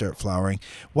before they start flowering.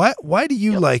 Why do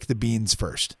you like the beans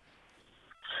first?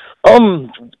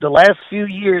 The last few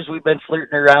years we've been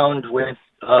flirting around with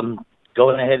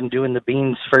going ahead and doing the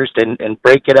beans first and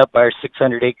breaking up our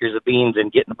 600 acres of beans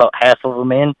and getting about half of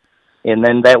them in. And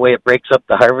then that way it breaks up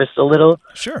the harvest a little.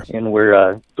 Sure. And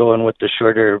we're going with the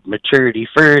shorter maturity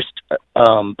first.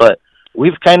 But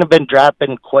we've kind of been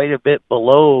dropping quite a bit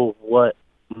below what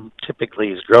typically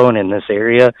is grown in this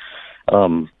area.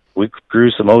 We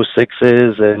grew some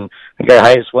 06s, and I think our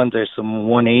highest ones are some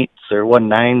 18s or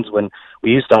 19s when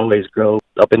we used to always grow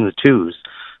up in the 2s,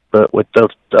 but with the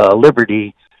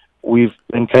Liberty, we've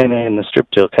been kind of in the strip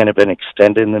till kind of been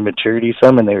extending the maturity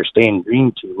some, and they were staying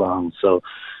green too long. So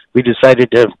we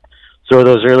decided to throw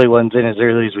those early ones in as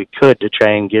early as we could to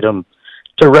try and get them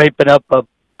to ripen up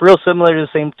real similar to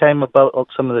the same time about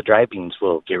some of the dry beans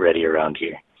will get ready around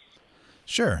here.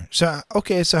 Sure. So,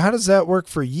 okay, so how does that work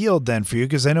for yield then for you?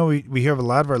 Because I know we hear a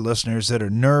lot of our listeners that are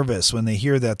nervous when they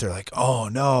hear that. They're like, oh,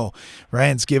 no,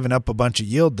 Ryan's giving up a bunch of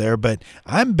yield there. But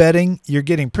I'm betting you're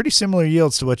getting pretty similar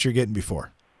yields to what you're getting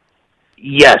before.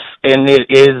 Yes, and it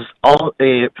is all.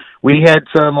 We had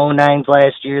some 09s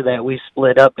last year that we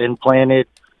split up and planted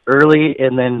early,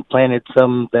 and then planted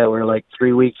some that were like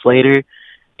 3 weeks later.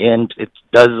 And it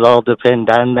does all depend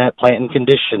on that planting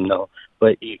condition, though.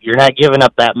 But you're not giving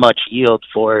up that much yield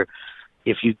for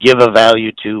if you give a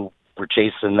value to we're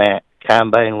chasing that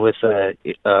combine with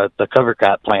the cover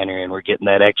crop planter, and we're getting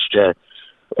that extra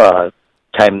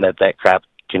time that crop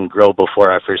can grow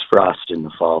before our first frost in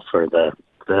the fall for the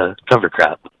cover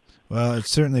crop. Well, it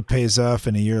certainly pays off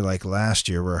in a year like last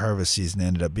year where harvest season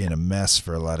ended up being a mess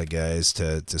for a lot of guys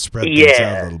to spread things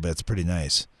out a little bit. It's pretty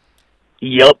nice.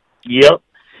 Yep.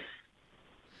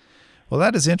 Well,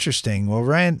 that is interesting. Well,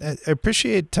 Ryan, I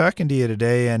appreciate talking to you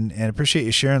today and appreciate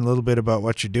you sharing a little bit about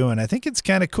what you're doing. I think it's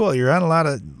kind of cool. You're on a lot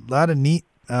of neat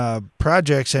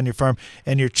projects on your farm,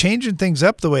 and you're changing things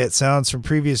up the way it sounds from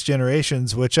previous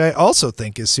generations, which I also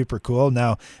think is super cool.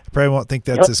 Now, I probably won't think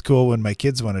that's as cool when my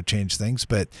kids want to change things,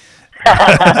 but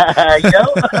I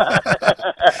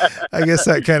guess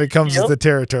that kind of comes with the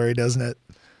territory, doesn't it?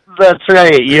 That's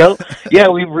right. Yep. Yeah,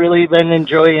 we've really been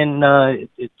enjoying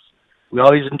we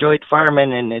always enjoyed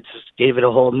farming, and it just gave it a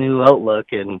whole new outlook,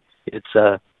 and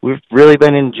we've really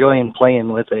been enjoying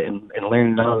playing with it and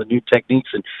learning all the new techniques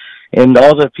and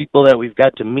all the people that we've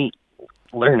got to meet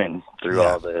learning through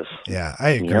all this. Yeah, I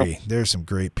agree. There's some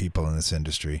great people in this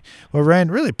industry. Well, Ryan,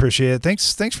 really appreciate it.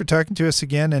 Thanks for talking to us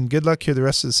again, and good luck here the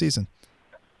rest of the season.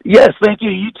 Yes, thank you.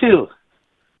 You too.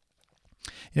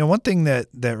 You know, one thing that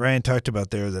Ryan talked about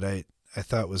there that I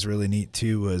thought was really neat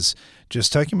too was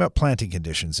just talking about planting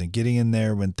conditions and getting in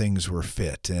there when things were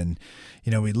fit. And,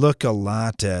 you know, we look a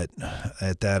lot at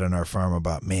that on our farm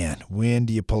about, man, when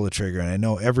do you pull the trigger? And I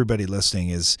know everybody listening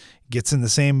gets in the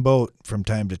same boat from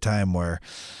time to time where,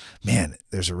 man,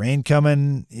 there's a rain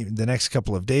coming the next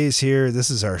couple of days here. This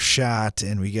is our shot,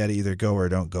 and we got to either go or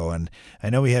don't go. And I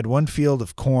know we had one field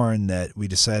of corn that we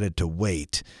decided to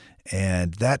wait,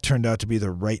 and that turned out to be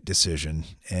the right decision.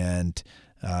 And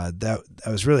that I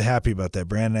was really happy about that.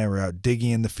 Brandon and I were out digging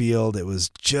in the field. It was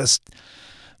just,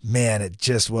 man, it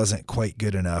just wasn't quite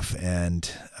good enough. And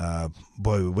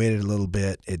boy, we waited a little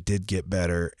bit. It did get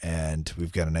better, and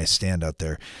we've got a nice stand out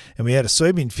there. And we had a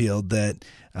soybean field that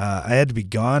I had to be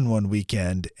gone one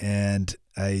weekend, and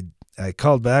I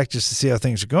called back just to see how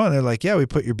things are going. They're like, yeah, we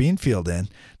put your bean field in.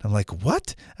 I'm like,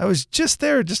 what? I was just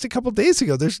there just a couple days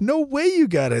ago. There's no way you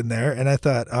got in there. And I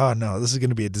thought, oh, no, this is going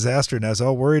to be a disaster. And I was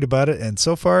all worried about it. And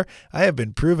so far, I have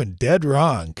been proven dead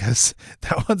wrong because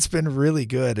that one's been really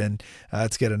good. And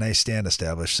it's got a nice stand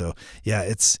established. So, yeah,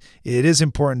 it is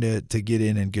important to get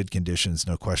in good conditions,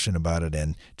 no question about it.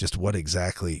 And just what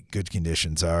exactly good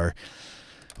conditions are,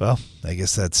 well, I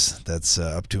guess that's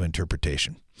up to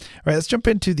interpretation. All right, let's jump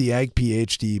into the Ag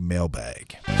PhD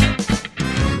mailbag.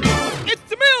 It's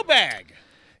the mailbag.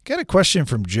 Got a question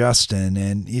from Justin,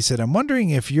 and he said, I'm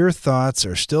wondering if your thoughts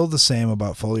are still the same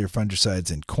about foliar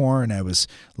fungicides in corn. I was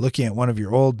looking at one of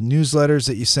your old newsletters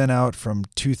that you sent out from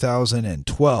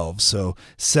 2012, so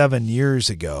 7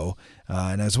 years ago.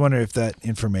 And I was wondering if that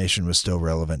information was still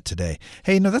relevant today.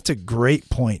 Hey, that's a great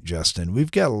point, Justin.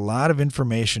 We've got a lot of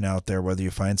information out there, whether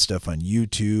you find stuff on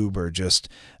YouTube or just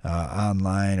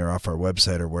online or off our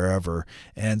website or wherever.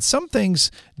 And some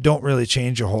things don't really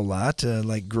change a whole lot,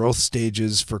 like growth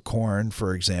stages for corn,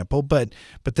 for example. But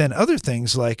then other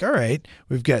things like, all right,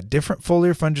 we've got different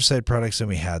foliar fungicide products than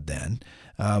we had then.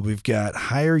 We've got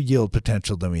higher yield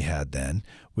potential than we had then.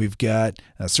 We've got,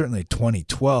 certainly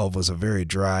 2012 was a very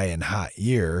dry and hot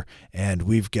year, and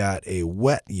we've got a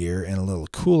wet year and a little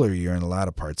cooler year in a lot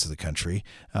of parts of the country.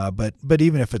 But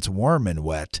even if it's warm and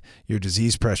wet, your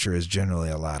disease pressure is generally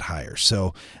a lot higher.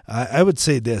 So I would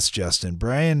say this, Justin.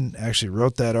 Brian actually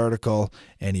wrote that article,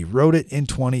 and he wrote it in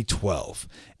 2012.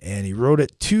 And he wrote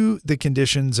it to the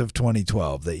conditions of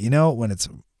 2012, that, when it's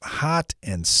hot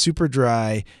and super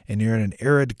dry and you're in an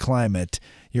arid climate,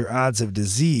 your odds of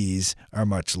disease are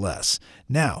much less.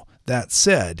 Now, that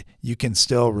said, you can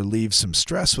still relieve some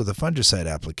stress with a fungicide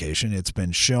application. It's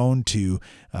been shown to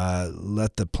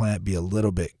let the plant be a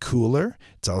little bit cooler.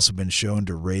 It's also been shown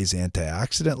to raise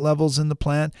antioxidant levels in the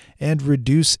plant and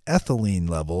reduce ethylene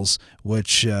levels,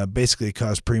 which basically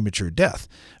cause premature death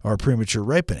or premature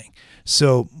ripening.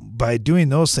 So by doing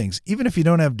those things, even if you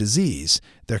don't have disease,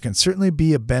 there can certainly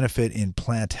be a benefit in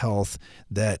plant health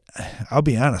that, I'll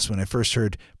be honest, when I first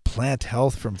heard plant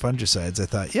health from fungicides, I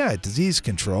thought, yeah, disease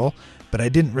control, but I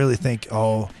didn't really think,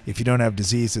 oh, if you don't have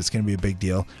disease, it's going to be a big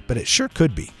deal, but it sure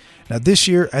could be. Now this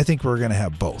year, I think we're going to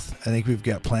have both. I think we've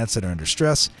got plants that are under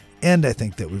stress, and I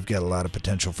think that we've got a lot of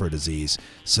potential for disease.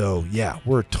 So yeah,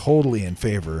 we're totally in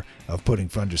favor of putting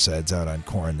fungicides out on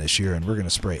corn this year, and we're going to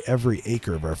spray every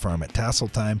acre of our farm at tassel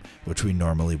time, which we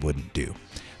normally wouldn't do.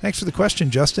 Thanks for the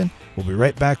question, Justin. We'll be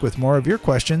right back with more of your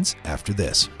questions after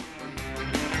this.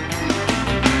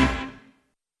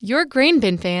 Your grain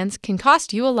bin fans can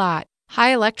cost you a lot.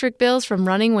 High electric bills from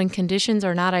running when conditions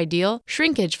are not ideal,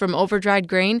 shrinkage from overdried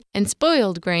grain, and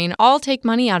spoiled grain all take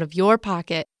money out of your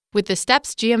pocket. With the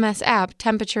Steps GMS app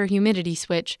temperature humidity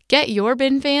switch, get your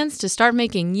bin fans to start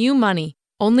making you money.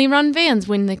 Only run fans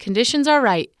when the conditions are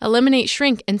right. Eliminate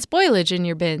shrink and spoilage in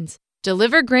your bins.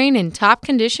 Deliver grain in top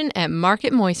condition at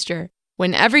market moisture.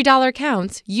 When every dollar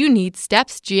counts, you need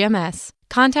Steps GMS.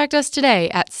 Contact us today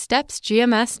at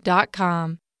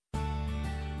stepsgms.com.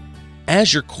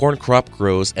 As your corn crop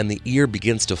grows and the ear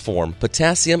begins to form,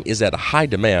 potassium is at a high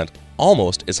demand,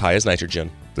 almost as high as nitrogen.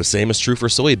 The same is true for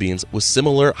soybeans with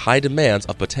similar high demands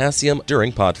of potassium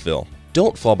during pod fill.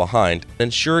 Don't fall behind.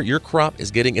 Ensure your crop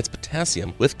is getting its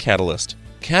potassium with Catalyst.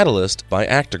 Catalyst by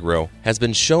Actigrow has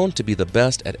been shown to be the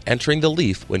best at entering the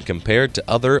leaf when compared to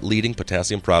other leading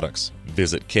potassium products.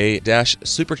 Visit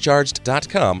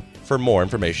k-supercharged.com for more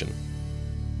information.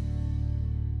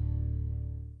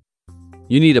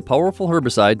 You need a powerful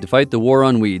herbicide to fight the war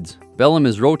on weeds. Bellum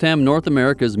is Rotam North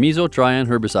America's mesotrione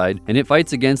herbicide, and it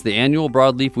fights against the annual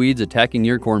broadleaf weeds attacking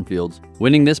your cornfields.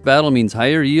 Winning this battle means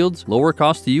higher yields, lower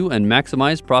cost to you, and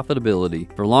maximized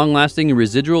profitability. For long-lasting and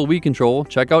residual weed control,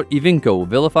 check out Evinco,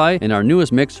 Vilify, and our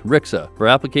newest mix, Rixa. For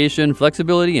application,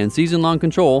 flexibility, and season-long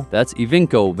control, that's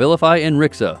Evinco, Vilify, and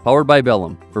Rixa, powered by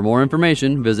Bellum. For more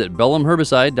information, visit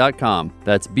bellumherbicide.com.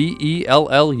 That's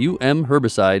BELLUM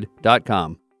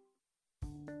herbicide.com.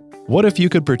 What if you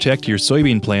could protect your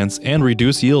soybean plants and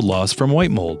reduce yield loss from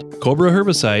white mold? Cobra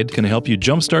herbicide can help you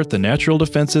jumpstart the natural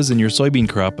defenses in your soybean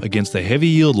crop against the heavy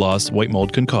yield loss white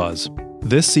mold can cause.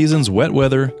 This season's wet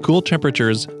weather, cool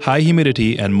temperatures, high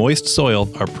humidity, and moist soil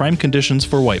are prime conditions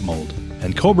for white mold.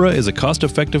 And Cobra is a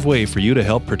cost-effective way for you to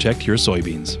help protect your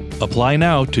soybeans. Apply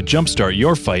now to jumpstart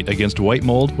your fight against white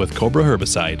mold with Cobra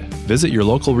herbicide. Visit your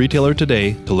local retailer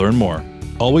today to learn more.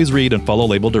 Always read and follow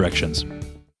label directions.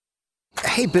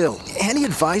 Hey, Bill, any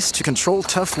advice to control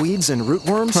tough weeds and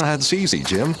rootworms? That's easy,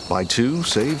 Jim. Buy 2,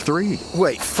 save 3.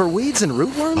 Wait, for weeds and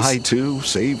rootworms? Buy 2,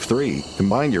 save 3.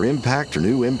 Combine your Impact or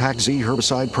new Impact Z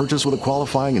herbicide purchase with a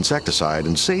qualifying insecticide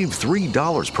and save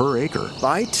 $3 per acre.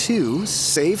 Buy 2,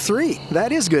 save 3.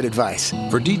 That is good advice.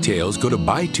 For details, go to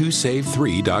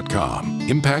buy2save3.com.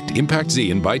 Impact, Impact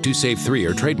Z, and Buy 2 Save 3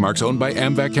 are trademarks owned by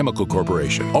Amvac Chemical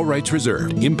Corporation. All rights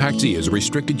reserved. Impact Z is a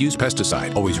restricted-use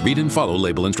pesticide. Always read and follow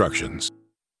label instructions.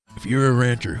 If you're a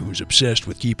rancher who's obsessed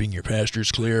with keeping your pastures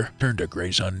clear, turn to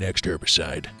Grazon Next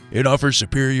herbicide. It offers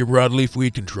superior broadleaf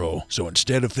weed control, so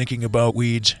instead of thinking about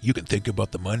weeds, you can think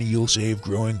about the money you'll save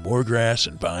growing more grass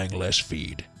and buying less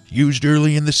feed. Used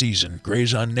early in the season,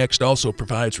 Grazon Next also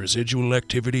provides residual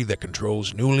activity that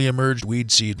controls newly emerged weed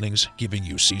seedlings, giving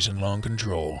you season-long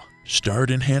control.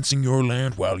 Start enhancing your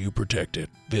land while you protect it.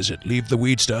 Visit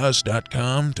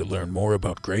leavetheweedstars.com to learn more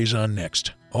about Grazon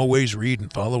Next. Always read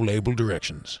and follow label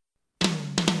directions.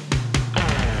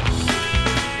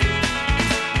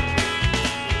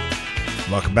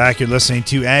 Welcome back. You're listening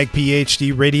to Ag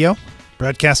PhD Radio,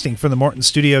 broadcasting from the Morton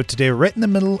studio today, right in the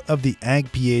middle of the Ag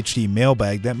PhD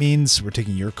mailbag. That means we're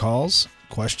taking your calls,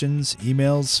 questions,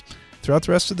 emails throughout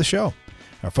the rest of the show.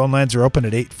 Our phone lines are open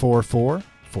at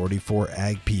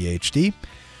 844-44-AG-PhD,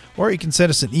 or you can send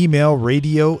us an email,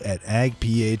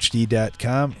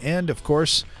 radio@agphd.com. And, of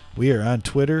course, we are on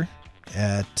Twitter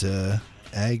at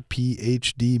Ag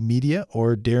PhD Media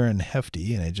or Darren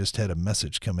Hefty, and I just had a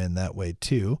message come in that way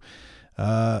too.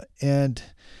 And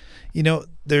you know,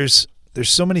 there's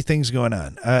so many things going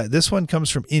on. This one comes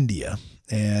from India,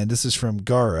 and this is from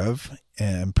Gaurav,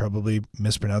 and I'm probably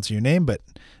mispronouncing your name, but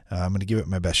I'm going to give it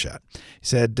my best shot. He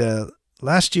said,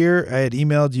 last year I had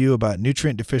emailed you about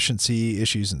nutrient deficiency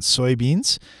issues in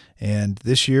soybeans, And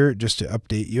this year, just to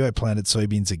update you, I planted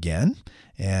soybeans again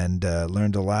and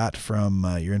learned a lot from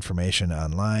your information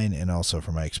online and also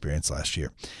from my experience last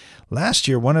year. Last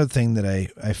year, one other thing that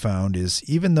I found is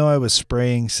even though I was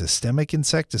spraying systemic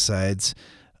insecticides,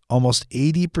 almost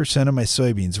 80% of my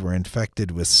soybeans were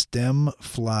infected with stem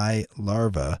fly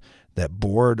larvae that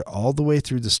bored all the way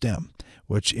through the stem,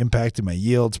 which impacted my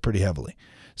yields pretty heavily.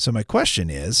 So my question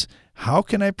is, how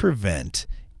can I prevent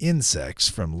insects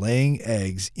from laying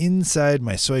eggs inside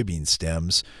my soybean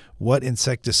stems? What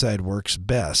insecticide works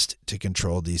best to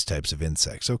control these types of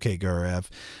insects? Okay, Gaurav,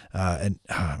 and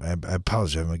I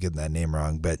apologize if I'm getting that name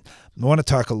wrong, but I want to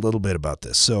talk a little bit about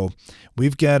this. So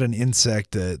we've got an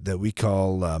insect that we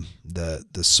call the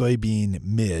soybean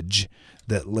midge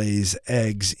that lays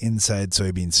eggs inside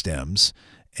soybean stems,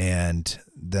 and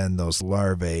then those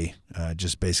larvae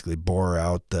just basically bore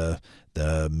out the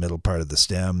middle part of the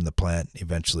stem. The plant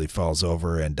eventually falls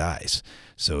over and dies.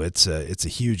 So it's a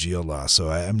huge yield loss.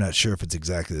 So I'm not sure if it's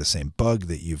exactly the same bug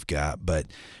that you've got, but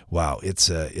wow, it's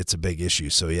a big issue.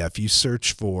 So yeah, if you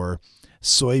search for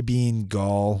soybean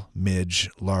gall midge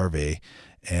larvae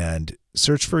and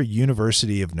search for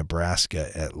University of Nebraska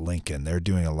at Lincoln. They're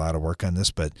doing a lot of work on this,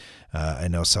 but I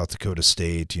know South Dakota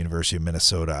State, University of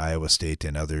Minnesota, Iowa State,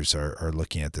 and others are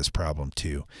looking at this problem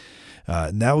too.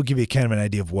 And that will give you kind of an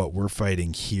idea of what we're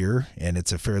fighting here, and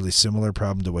it's a fairly similar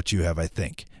problem to what you have, I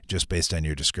think, just based on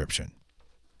your description.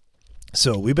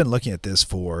 So we've been looking at this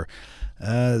for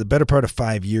the better part of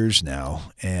 5 years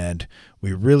now, and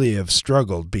we really have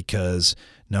struggled because,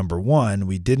 number one,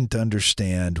 we didn't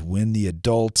understand when the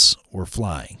adults were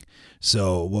flying.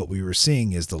 So what we were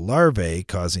seeing is the larvae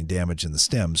causing damage in the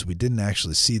stems. We didn't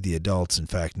actually see the adults. In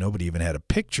fact, nobody even had a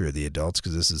picture of the adults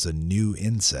because this is a new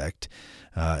insect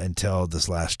until this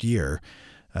last year.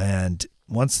 And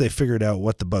once they figured out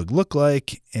what the bug looked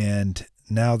like, and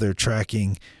now they're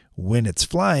tracking when it's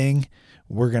flying,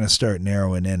 we're going to start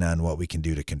narrowing in on what we can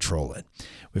do to control it.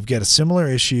 We've got a similar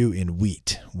issue in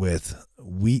wheat with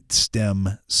wheat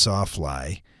stem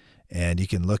sawfly, and you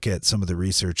can look at some of the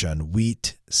research on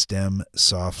wheat stem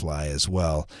sawfly as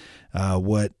well.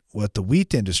 What the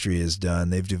wheat industry has done,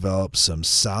 they've developed some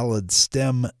solid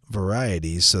stem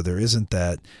varieties, so there isn't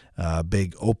that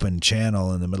big open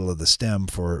channel in the middle of the stem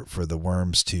for the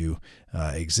worms to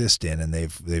exist in, and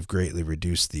they've greatly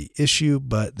reduced the issue,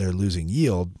 but they're losing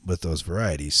yield with those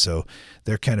varieties. So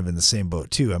they're kind of in the same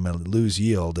boat too. I'm going to lose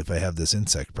yield if I have this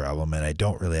insect problem, and I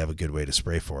don't really have a good way to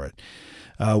spray for it.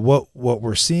 What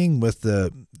we're seeing with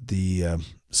the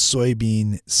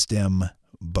soybean stem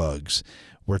bugs,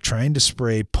 we're trying to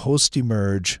spray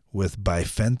post-emerge with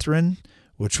bifenthrin,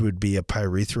 which would be a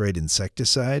pyrethroid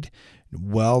insecticide,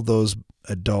 while those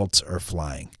adults are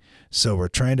flying. So we're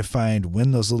trying to find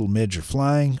when those little midge are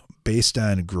flying based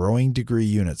on growing degree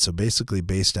units, so basically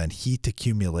based on heat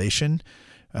accumulation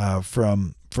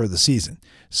for the season.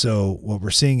 So what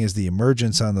we're seeing is the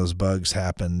emergence on those bugs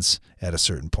happens at a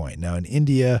certain point. Now in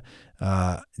India,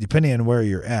 depending on where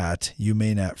you're at, you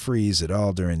may not freeze at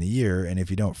all during the year, and if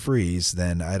you don't freeze,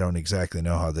 then I don't exactly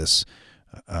know how this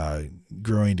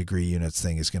growing degree units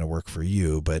thing is going to work for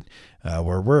you, but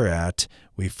where we're at,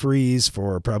 we freeze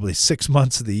for probably 6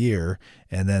 months of the year,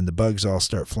 and then the bugs all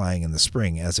start flying in the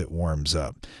spring as it warms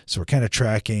up. So we're kind of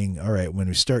tracking, all right, when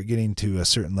we start getting to a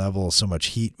certain level, so much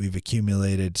heat we've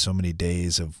accumulated, so many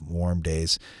days of warm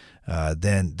days,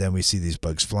 then we see these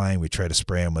bugs flying. We try to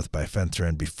spray them with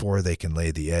bifenthrin before they can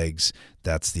lay the eggs.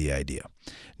 That's the idea.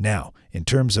 Now, in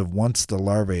terms of once the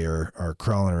larvae are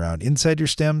crawling around inside your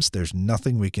stems, there's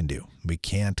nothing we can do. We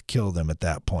can't kill them at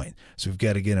that point. So we've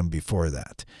got to get them before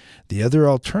that. The other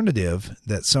alternative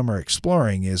that some are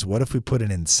exploring is, what if we put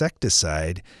an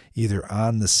insecticide either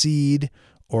on the seed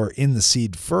or in the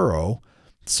seed furrow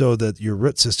so that your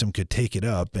root system could take it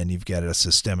up and you've got a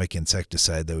systemic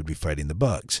insecticide that would be fighting the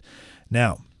bugs.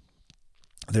 Now,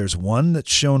 there's one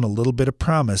that's shown a little bit of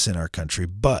promise in our country,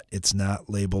 but it's not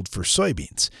labeled for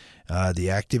soybeans. The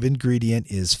active ingredient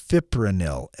is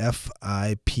fipronil, Fipronil,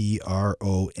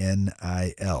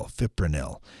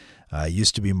 fipronil.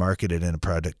 Used to be marketed in a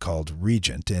product called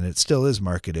Regent, and it still is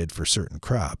marketed for certain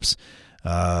crops.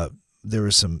 There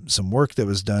was some work that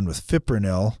was done with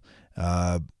fipronil,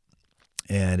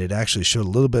 and it actually showed a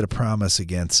little bit of promise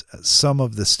against some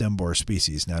of the stem borer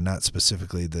species. Now, not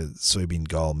specifically the soybean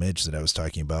gall midge that I was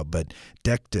talking about, but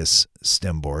Dectus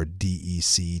stem borer,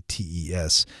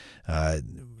 DECTES,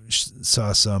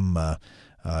 saw some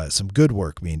good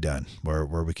work being done where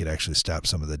we could actually stop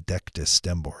some of the Dectus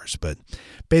stem borers. But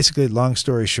basically, long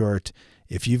story short,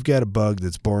 if you've got a bug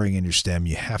that's boring in your stem,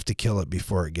 you have to kill it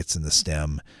before it gets in the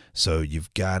stem. So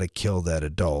you've got to kill that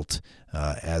adult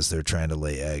as they're trying to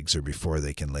lay eggs or before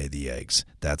they can lay the eggs.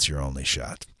 That's your only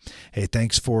shot. Hey,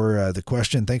 thanks for the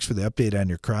question. Thanks for the update on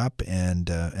your crop, and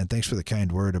thanks for the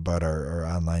kind word about our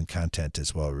online content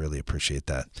as well. Really appreciate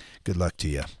that. Good luck to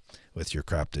you with your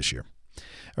crop this year.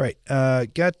 All right,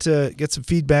 got some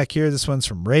feedback here. This one's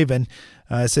from Raven.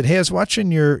 I said, hey, I was watching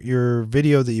your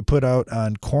video that you put out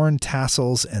on corn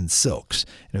tassels and silks,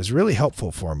 and it was really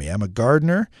helpful for me. I'm a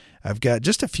gardener. I've got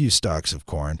just a few stalks of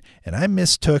corn, and I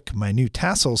mistook my new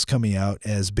tassels coming out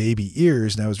as baby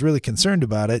ears, and I was really concerned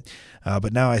about it,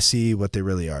 but now I see what they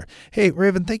really are. Hey,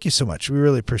 Raven, thank you so much. We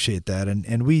really appreciate that,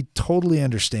 and we totally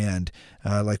understand,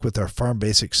 like with our Farm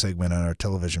Basics segment on our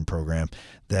television program,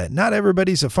 that not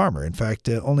everybody's a farmer. In fact,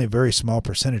 only a very small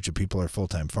percentage of people are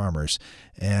full-time farmers,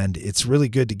 and it's really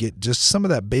good to get just some of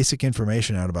that basic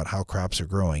information out about how crops are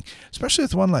growing, especially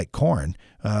with one like corn.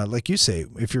 Like you say,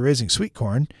 if you're raising sweet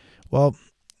corn, well,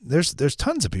 there's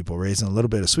tons of people raising a little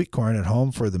bit of sweet corn at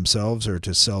home for themselves or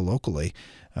to sell locally,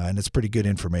 and it's pretty good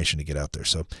information to get out there.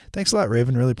 So thanks a lot,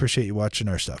 Raven. Really appreciate you watching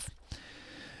our stuff.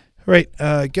 All right,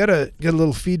 got a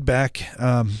little feedback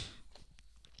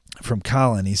from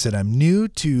Colin. He said, I'm new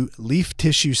to leaf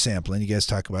tissue sampling. You guys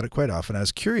talk about it quite often. I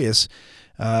was curious,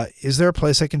 is there a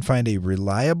place I can find a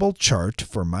reliable chart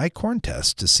for my corn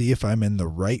test to see if I'm in the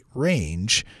right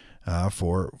range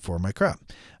for my crop?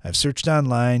 I've searched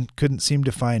online, couldn't seem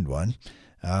to find one.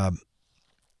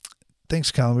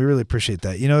 Thanks, Colin. We really appreciate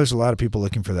that. You know, there's a lot of people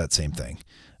looking for that same thing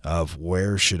of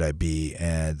where should I be?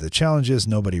 And the challenge is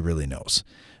nobody really knows.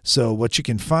 So what you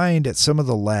can find at some of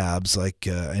the labs, like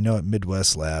I know at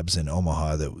Midwest Labs in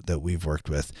Omaha that we've worked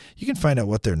with, you can find out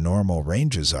what their normal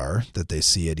ranges are that they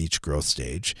see at each growth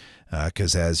stage.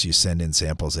 Because as you send in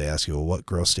samples, they ask you, well, what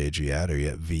growth stage are you at? Are you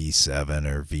at V7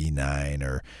 or V9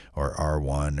 or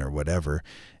R1 or whatever?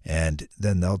 And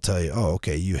then they'll tell you, oh,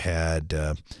 okay, you had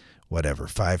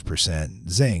 5%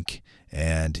 zinc,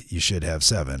 and you should have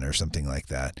 7 or something like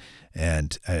that.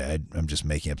 And I'm just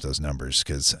making up those numbers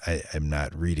because I'm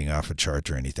not reading off a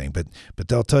chart or anything. But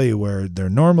they'll tell you where they're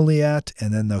normally at,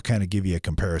 and then they'll kind of give you a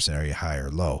comparison. Are you high or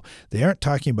low? They aren't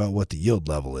talking about what the yield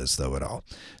level is, though, at all.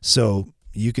 So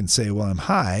you can say, well, I'm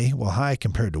high. Well, high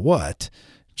compared to what?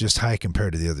 Just high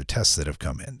compared to the other tests that have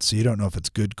come in. So you don't know if it's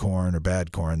good corn or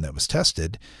bad corn that was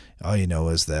tested. All you know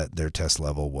is that their test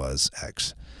level was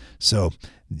X. So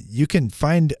you can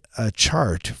find a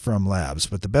chart from labs,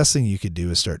 but the best thing you could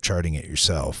do is start charting it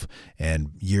yourself.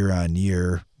 And year on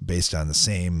year, based on the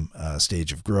same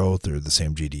stage of growth or the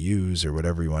same GDUs or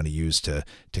whatever you want to use to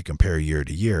compare year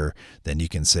to year, then you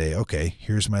can say, okay,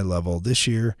 here's my level this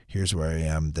year. Here's where I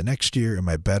am the next year. Am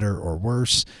I better or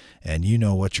worse? And you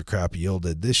know what your crop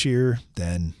yielded this year.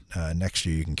 Then next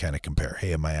year you can kind of compare.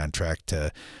 Hey, am I on track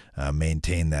to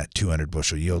maintain that 200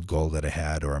 bushel yield goal that I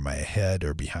had, or am I ahead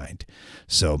or behind?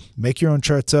 So make your own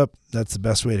charts up. That's the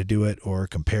best way to do it, or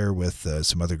compare with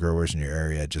some other growers in your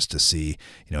area just to see,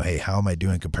 hey, how am I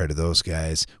doing compared to those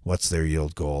guys? What's their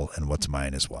yield goal and what's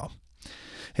mine as well?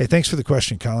 Hey, thanks for the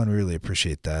question, Colin. We really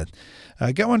appreciate that.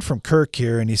 I got one from Kirk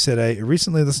here, and he said, I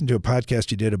recently listened to a podcast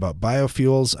you did about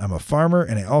biofuels. I'm a farmer,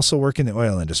 and I also work in the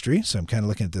oil industry, so I'm kind of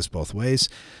looking at this both ways.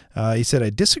 He said,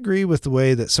 I disagree with the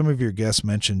way that some of your guests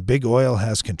mentioned big oil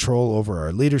has control over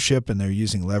our leadership, and they're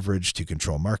using leverage to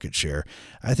control market share.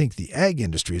 I think the ag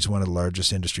industry is one of the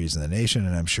largest industries in the nation,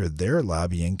 and I'm sure they're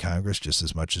lobbying Congress just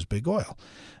as much as big oil.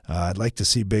 I'd like to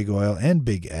see big oil and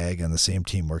big ag on the same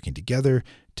team working together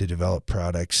to develop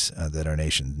products that our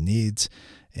nation needs.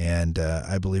 And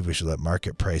I believe we should let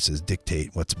market prices dictate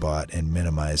what's bought and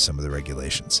minimize some of the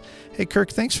regulations. Hey,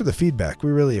 Kirk, thanks for the feedback.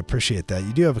 We really appreciate that.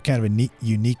 You do have a kind of a neat,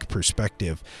 unique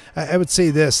perspective. I would say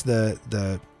this,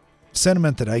 the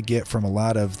sentiment that I get from a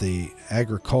lot of the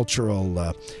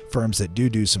agricultural firms that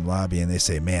do some lobbying, they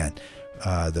say, man,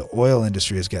 the oil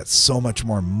industry has got so much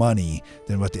more money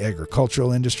than what the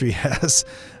agricultural industry has,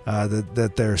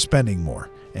 that they're spending more.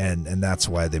 And that's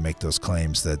why they make those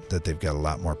claims that they've got a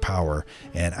lot more power.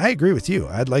 And I agree with you.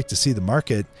 I'd like to see the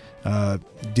market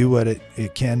do what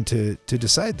it can to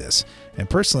decide this. And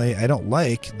personally, I don't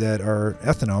like that our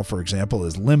ethanol, for example,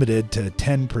 is limited to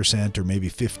 10% or maybe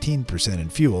 15% in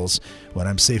fuels when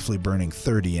I'm safely burning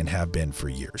 30 and have been for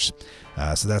years.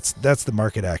 So that's the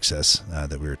market access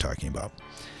that we were talking about.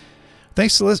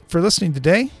 Thanks for listening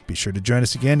today. Be sure to join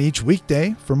us again each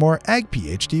weekday for more Ag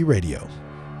PhD Radio.